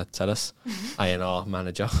 Hopefully, you'll be able to tell us. A&R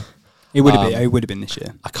manager. It would have been. It would have been this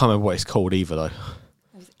year. I can't remember what it's called either, though.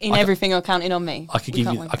 In Everything or Counting on Me. I could give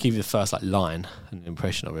you the first line, an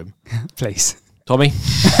impression of him. Please. Tommy,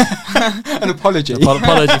 An apology.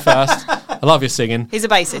 apology first. I love your singing, He's a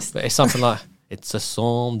bassist. but it's something like, "It's a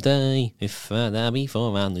someday if I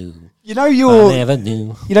before I knew, You know I never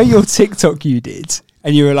knew." You know your TikTok you did,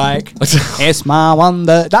 and you were like, "It's my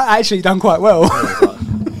wonder." That actually done quite well.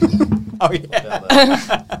 Oh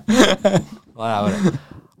yeah. Wow,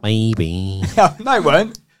 maybe No, it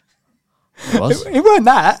weren't. it was. It weren't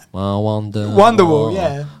that. Wonderwall,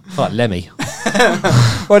 yeah. I feel like Lemmy.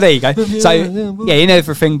 Well, there you go. So, yeah, In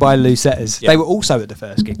Everything by Lucetters. Yeah. They were also at the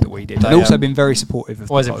first gig that we did. They, And also been very supportive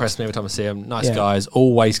of Always the pod. impressed me every time I see them. Nice Yeah. guys.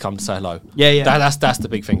 Always come to say hello. Yeah. That's the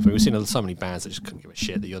big thing for me. We've seen so many bands that just couldn't give a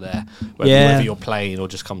shit that you're there, whether you're playing or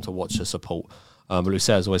just come to watch the support. But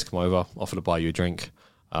Lucetters always come over, offer to buy you a drink,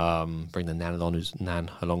 bring the nan along,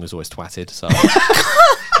 who's always twatted. So,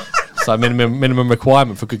 so minimum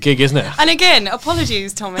requirement for a good gig, isn't it? And again,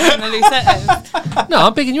 apologies, Tommy, and the Lucetters. No,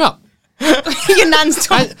 I'm picking you up, Your nan's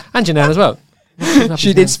Tommy. and your nan as well.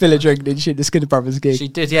 She did spill a drink, didn't she? The Skinner Brothers gig. She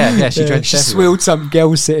did, yeah. She drank. She swilled some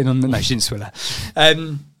girl sitting on the. No, she didn't swill her.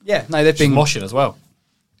 Yeah, no, they've She's been moshing as well.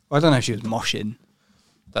 I don't know if she was moshing.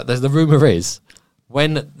 There's the rumor is,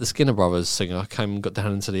 when the Skinner Brothers singer came and got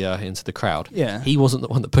down into the crowd, Yeah. he wasn't the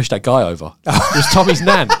one that pushed that guy over. It was Tommy's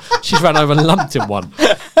nan. She ran over and lumped him one.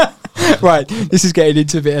 Right, this is getting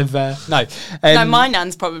into a bit of no. No, my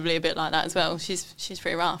nan's probably a bit like that as well. She's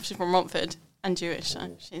pretty rough. She's from Romford and Jewish,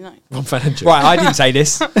 so she's like. One fan and Right, I didn't say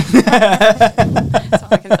this. That's all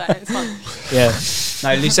I can say. It's fine.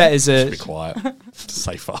 Yeah, no, Lucetters Be quiet.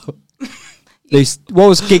 Safer. What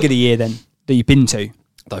was gig of the year then that you've been to?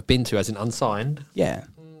 That I've been to, as in Unsigned. Yeah,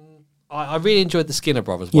 I really enjoyed the Skinner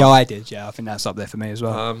Brothers one. yeah, I did. Yeah, I think that's up there for me as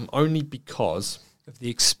well. Only because, Of the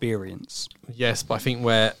experience. yes, but I think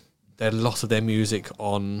where there are a lot of their music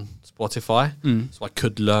on Spotify, so I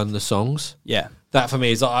could learn the songs. Yeah, That for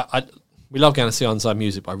me is, we love going to see Unsigned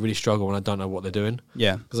music, but I really struggle when I don't know what they're doing.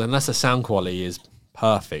 yeah, Because unless the sound quality is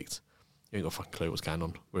perfect, you ain't got a fucking clue what's going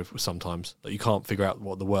on with sometimes. That you can't figure out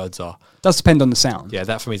what the words are. does depend on the sound. Yeah,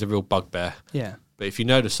 that for me is a real bugbear. Yeah, But if you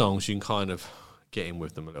know the songs, you can kind of get in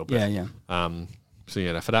with them a little bit. yeah. So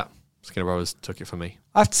yeah, for that, Skinner Brothers took it for me.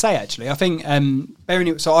 I have to say, actually, I think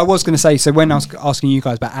so I was going to say, so when I was asking you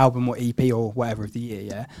guys about album or EP or whatever of the year,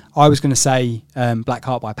 yeah, I was going to say Black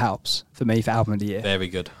Heart by Palps for me for album of the year. Very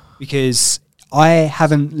good. Because I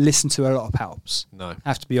haven't listened to a lot of Palps. No. I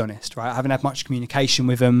have to be honest, right? I haven't had much communication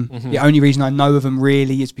with them. Mm-hmm. The only reason I know of them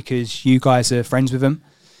really is because you guys are friends with them.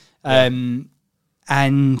 Yeah.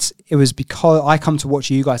 And it was because I come to watch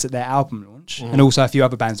you guys at their album launch, Mm-hmm. and also a few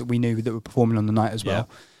other bands that we knew that were performing on the night as well.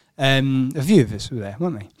 A few of us were there,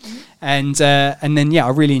 weren't we? And then I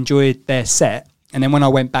really enjoyed their set. And then when I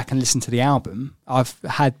went back and listened to the album, I've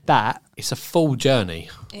had that. It's a full journey.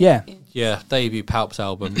 Yeah. Yeah, debut Palps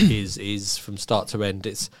album is from start to end.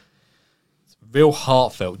 It's a real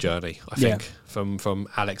heartfelt journey, I think, from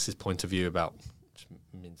Alex's point of view about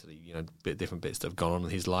mentally, different bits that have gone on in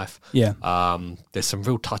his life. Yeah. There's some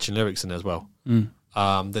real touching lyrics in there as well.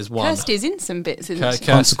 There's one. Kirsty's in some bits, isn't she?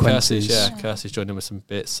 Consequences. Kirsty's joined in with some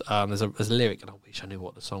bits. There's a lyric, and I wish I knew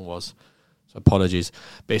what the song was. So apologies,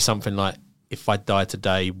 but it's something like, "If I died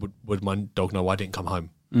today, would my dog know I didn't come home?"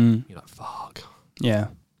 You're like, "Fuck." Yeah.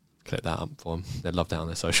 Click that up for them. They'd love that on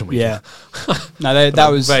their social media. Yeah. No, that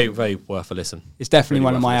was very, very worth a listen. It's definitely Really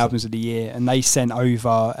one of worth my a listen. albums of the year, and they sent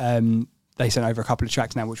over a couple of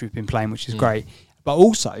tracks now, which we've been playing, which is great. But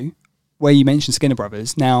also, where you mentioned Skinner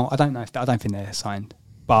Brothers, now I don't think they're signed,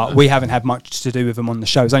 but we haven't had much to do with them on the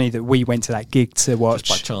show. It's only that we went to that gig to watch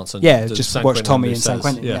Just by chance. And yeah, to just San watch Quentin Tommy and and San Luz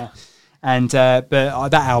Quentin. Says, And but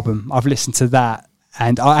that album, I've listened to that,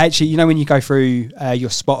 and I actually, you know, when you go through your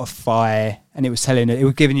Spotify and it was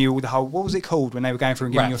giving you all the whole, what was it called when they were going through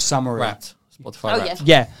and giving you a summary? Wrapped. Spotify Oh, Wrapped.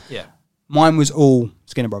 Yeah. Mine was all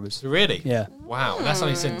Skinner Brothers. Really? Yeah. Wow. And that's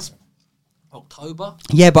only since October?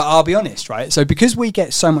 Yeah, but I'll be honest, right? So because we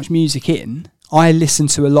get so much music in, I listen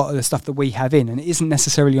to a lot of the stuff that we have in, and it isn't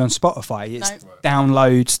necessarily on Spotify. It's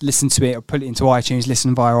downloads, listen to it, or put it into iTunes,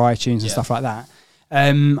 listen via iTunes and stuff like that.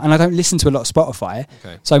 And I don't listen to a lot of Spotify.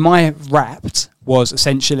 Okay. So my Wrapped was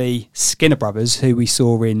essentially Skinner Brothers, who we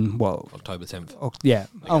saw in, October 10th. Yeah.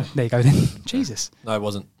 Oh, there you go then. Jesus. No, it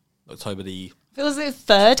wasn't. October the... It was the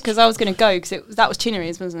 3rd, because I was going to go, because that was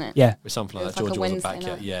Chinnery's, wasn't it? Yeah. With something like It that. was like Georgia a wasn't back Wednesday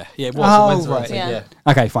yet. night. Yeah. Yeah, it was Oh, a Wednesday right. night, Yeah.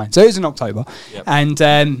 yeah. Okay, fine. So it was in October. Yep.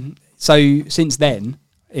 And so since then,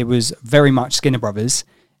 it was very much Skinner Brothers.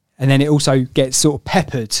 And then it also gets sort of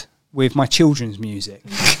peppered with my children's music.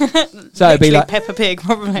 So it'd be like... Peppa Pig,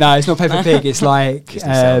 probably. No, it's not Peppa Pig. It's like... Disney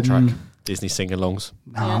soundtrack. Disney sing-alongs.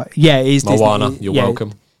 Yeah, it is Moana, Disney. you're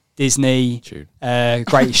welcome. Disney, Tune.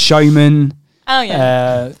 Greatest Showman, Oh,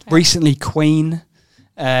 yeah. recently Queen.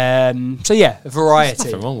 So yeah, a variety.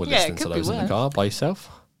 Nothing wrong with Yeah, listening it to could be those in the worse. car by yourself.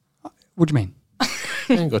 What do you mean?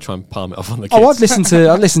 You ain't got to try and palm it off on the kids. Oh, I'd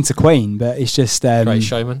listen to Queen, but it's just Great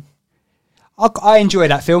Showman. I enjoy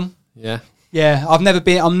that film. Yeah. Yeah, I've never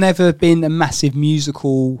been a massive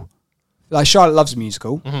musical. Like Charlotte loves a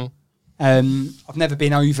musical. Mm-hmm. I've never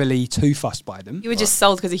been overly too fussed by them. You were just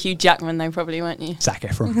sold because of Hugh Jackman, though, probably, weren't you? Zac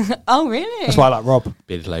Efron. Oh, really? That's why I like Rob.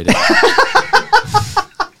 Bearded lady.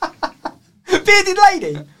 Bearded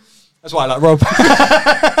lady. That's why I like Rob.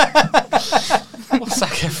 What's Zac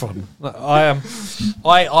Efron? I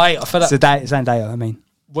feel like Zendaya, I mean.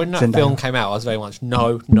 when that Zendaya. film came out, I was very much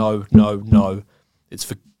no. It's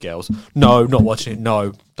for girls. No, not watching it.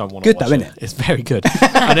 No, don't want to Good watch though, it. innit? It's very good.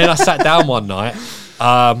 And then I sat down one night,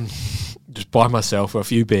 just by myself with a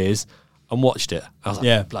few beers, and watched it. I was like,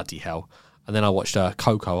 Yeah. bloody hell. And then I watched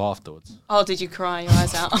Coco afterwards. Oh, did you cry your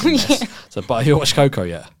eyes out? Oh, yeah. So, but have you watched Coco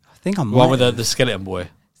yet? I think I The might. one with the skeleton boy.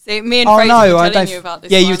 See, me and Oh Fraser no, were I telling don't. you about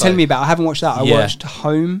this Yeah, you one. were telling me about. I haven't watched that. I Yeah. watched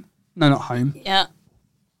Home. No, not Home. Yeah.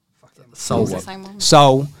 Soul It's the one. same one.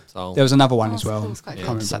 Soul. Soul. There was another one Oh, as well. Soul's quite Yeah,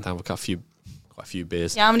 good. I sat down with quite a few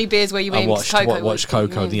beers. Yeah, how many beers were you I in? watched Coco watched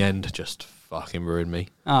Coco. Mm. The end just fucking ruined me.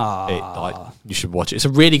 Ah, You should watch it. It's a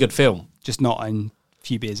really good film. just not in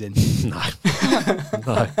few beers in. No,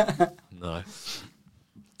 no.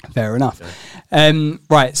 Fair enough.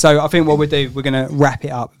 Right, so I think what we'll do, we're going to wrap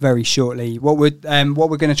it up very shortly. What we're going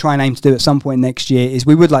to try and aim to do at some point next year is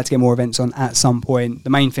we would like to get more events on at some point. The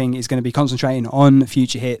main thing is going to be concentrating on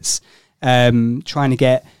future hits, trying to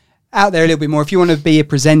get out there a little bit more. If you want to be a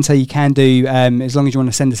presenter, you can do, as long as you want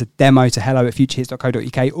to send us a demo to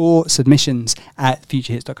hello@futurehits.co.uk or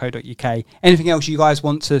submissions@futurehits.co.uk. Anything else you guys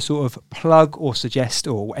want to sort of plug or suggest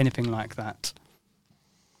or anything like that?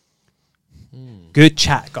 Good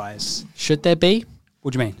chat, guys. Should there be?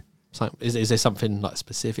 What do you mean? So, is there something like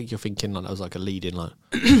specific you're thinking like that was like a lead in like?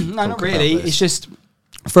 No, not Talk really. about this. It's just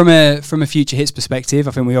from a future hits perspective.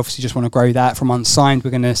 I think we obviously just want to grow that. From Unsigned,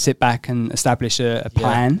 we're going to sit back and establish a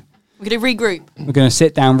plan. We're going to regroup. We're going to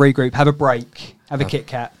sit down, regroup, have a break, have a Kit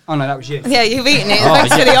Kat. Oh no, that was you. Yeah, you've eaten it. Oh,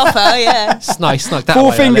 Thanks for the offer, yeah. Snuck that Four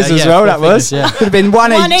way, fingers yeah, as well. four That was. fingers, yeah. Could have been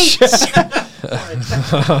one each.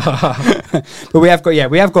 But we have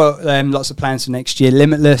got lots of plans for next year.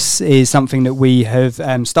 Limitless is something that we have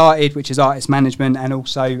started, which is artist management and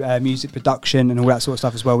also music production and all that sort of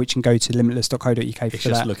stuff as well, which can go to limitless.co.uk for It's just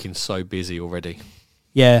that. looking so busy already.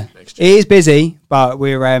 Yeah, next it is busy, but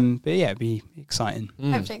we're but yeah, it'd be exciting.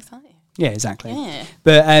 Hopefully exciting. Yeah, exactly. Yeah.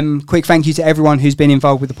 But quick thank you to everyone who's been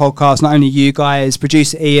involved with the podcast. Not only you guys,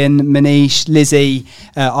 producer Ian, Manish, Lizzie,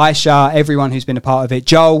 Aisha, everyone who's been a part of it.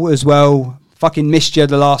 Joel as well. Fucking missed you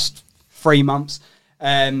the last 3 months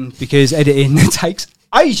because editing takes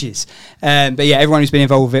ages. But yeah, everyone who's been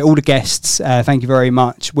involved with it, all the guests, thank you very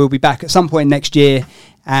much. We'll be back at some point next year.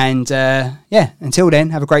 And yeah, until then,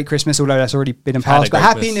 have a great Christmas, although that's already been in past. But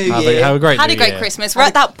Happy New Year. Have a great Had New a great Year. Christmas. We're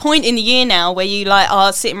at that point in the year now where you like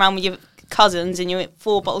are sitting around with your cousins and you're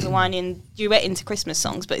 4 bottles of wine and duetting to Christmas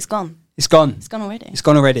songs, but it's gone. It's gone. It's gone already. It's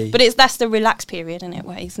gone already. But that's the relaxed period, isn't it?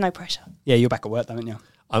 Where it's no pressure. Yeah, you're back at work, though, aren't you?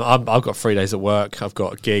 I've got 3 days at work. I've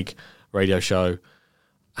got a gig, radio show,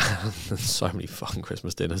 and so many fucking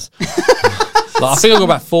Christmas dinners. Like, I think I've got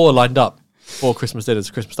about 4 lined up. 4 Christmas dinners: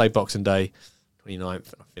 Christmas Day, Boxing Day, 29th. I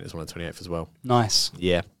think there's one on the 28th as well. Nice.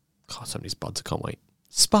 Yeah. God, so many spuds. I can't wait.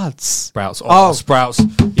 Spuds. Sprouts. Oh. Sprouts.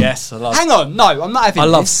 Yes, I love. Hang on, no, I'm not having I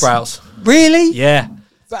love this. sprouts. Really? Yeah.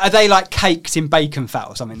 But are they like caked in bacon fat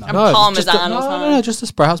or something? Though? Parmesan just or something. no, just the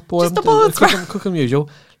sprouts. Boil Just them, the boiled cook them usual. A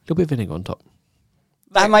little bit of vinegar on top.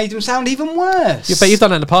 That made them sound even worse. Yeah, but you've done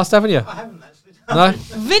that in the past, haven't you? I haven't actually. No?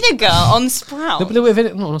 Vinegar on sprouts. A little bit of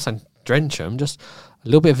vinegar. No, I'm not saying drench them, just a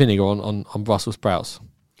little bit of vinegar on Brussels sprouts.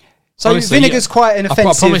 So Honestly, vinegar's quite an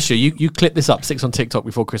offensive... I promise you clip this up, sticks on TikTok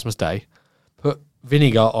before Christmas Day. Put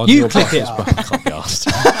vinegar on You your clip it Brussels up. sprouts. Can't be arsed.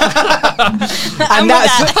 and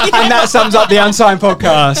that sums up the Unsigned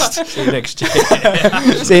podcast. See you next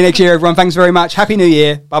year. See you next year, everyone. Thanks very much. Happy New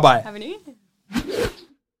Year. Bye-bye. Haven't you?